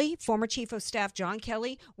John Kelly, former chief of staff John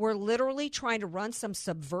Kelly, were literally trying to run some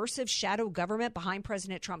subversive shadow government behind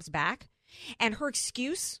President Trump's back, and her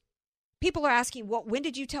excuse. People are asking, well, when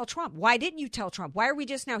did you tell Trump? Why didn't you tell Trump? Why are we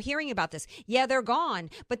just now hearing about this? Yeah, they're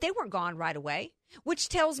gone, but they weren't gone right away, which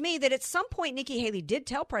tells me that at some point Nikki Haley did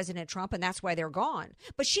tell President Trump, and that's why they're gone.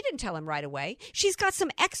 But she didn't tell him right away. She's got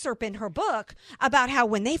some excerpt in her book about how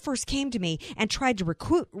when they first came to me and tried to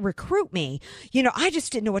recruit me, you know, I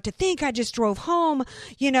just didn't know what to think. I just drove home,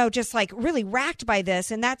 you know, just like really racked by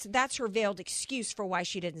this. And that's her veiled excuse for why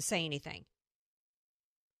she didn't say anything.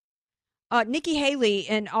 Nikki Haley,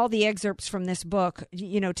 and all the excerpts from this book,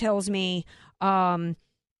 you know, tells me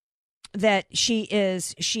that she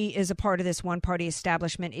is a part of this one party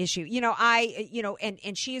establishment issue. You know,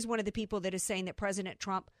 and she is one of the people that is saying that President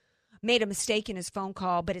Trump made a mistake in his phone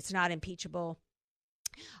call, but it's not impeachable.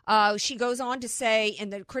 She goes on to say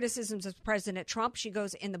in the criticisms of President Trump, she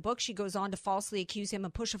goes on to falsely accuse him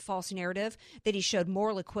and push a false narrative that he showed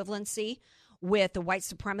moral equivalency with the white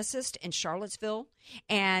supremacist in Charlottesville,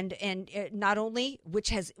 and not only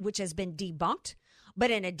which has been debunked,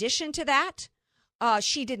 but in addition to that,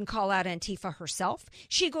 she didn't call out Antifa herself.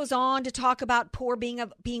 She goes on to talk about poor being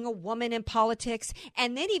a woman in politics,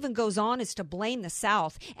 and then even goes on as to blame the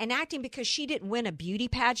South and acting because she didn't win a beauty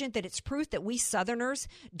pageant that it's proof that we Southerners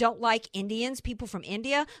don't like Indians, people from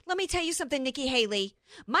India. Let me tell you something, Nikki Haley.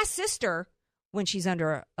 My sister, when she's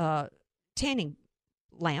under a tanning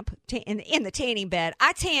lamp in the tanning bed,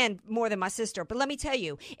 I tan more than my sister, but let me tell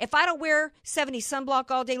you, if I don't wear 70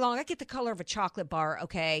 sunblock all day long, I get the color of a chocolate bar.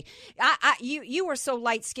 Okay, you are so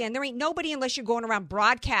light skinned. There ain't nobody, unless you're going around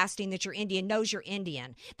broadcasting that you're Indian, knows you're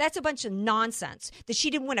Indian. That's a bunch of nonsense. That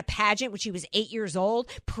she didn't win a pageant when she was 8 years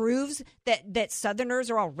old proves that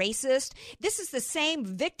Southerners are all racist. This is the same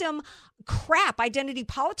victim crap, identity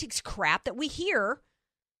politics crap that we hear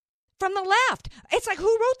from the left. It's like,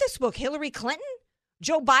 who wrote this book? Hillary Clinton?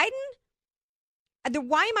 Joe Biden?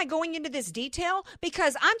 Why am I going into this detail?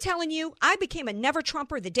 Because I'm telling you, I became a never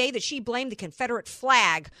Trumper the day that she blamed the Confederate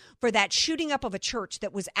flag for that shooting up of a church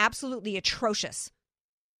that was absolutely atrocious.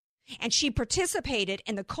 And she participated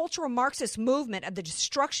in the cultural Marxist movement of the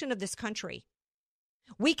destruction of this country.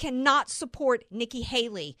 We cannot support Nikki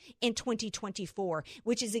Haley in 2024,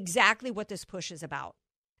 which is exactly what this push is about.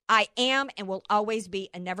 I am and will always be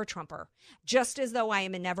a never Trumper, just as though I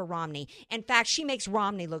am a never Romney. In fact, she makes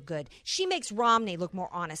Romney look good. She makes Romney look more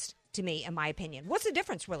honest to me, in my opinion. What's the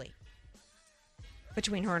difference, really,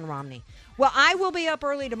 between her and Romney? Well, I will be up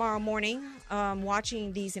early tomorrow morning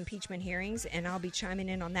watching these impeachment hearings, and I'll be chiming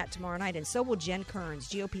in on that tomorrow night. And so will Jen Kearns,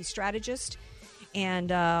 GOP strategist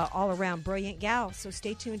and all-around brilliant gal. So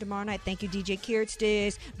stay tuned tomorrow night. Thank you, DJ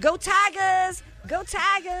Kiertzes. Go Tigers! Go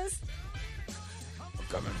Tigers! I'm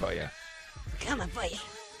coming for you. Coming for you.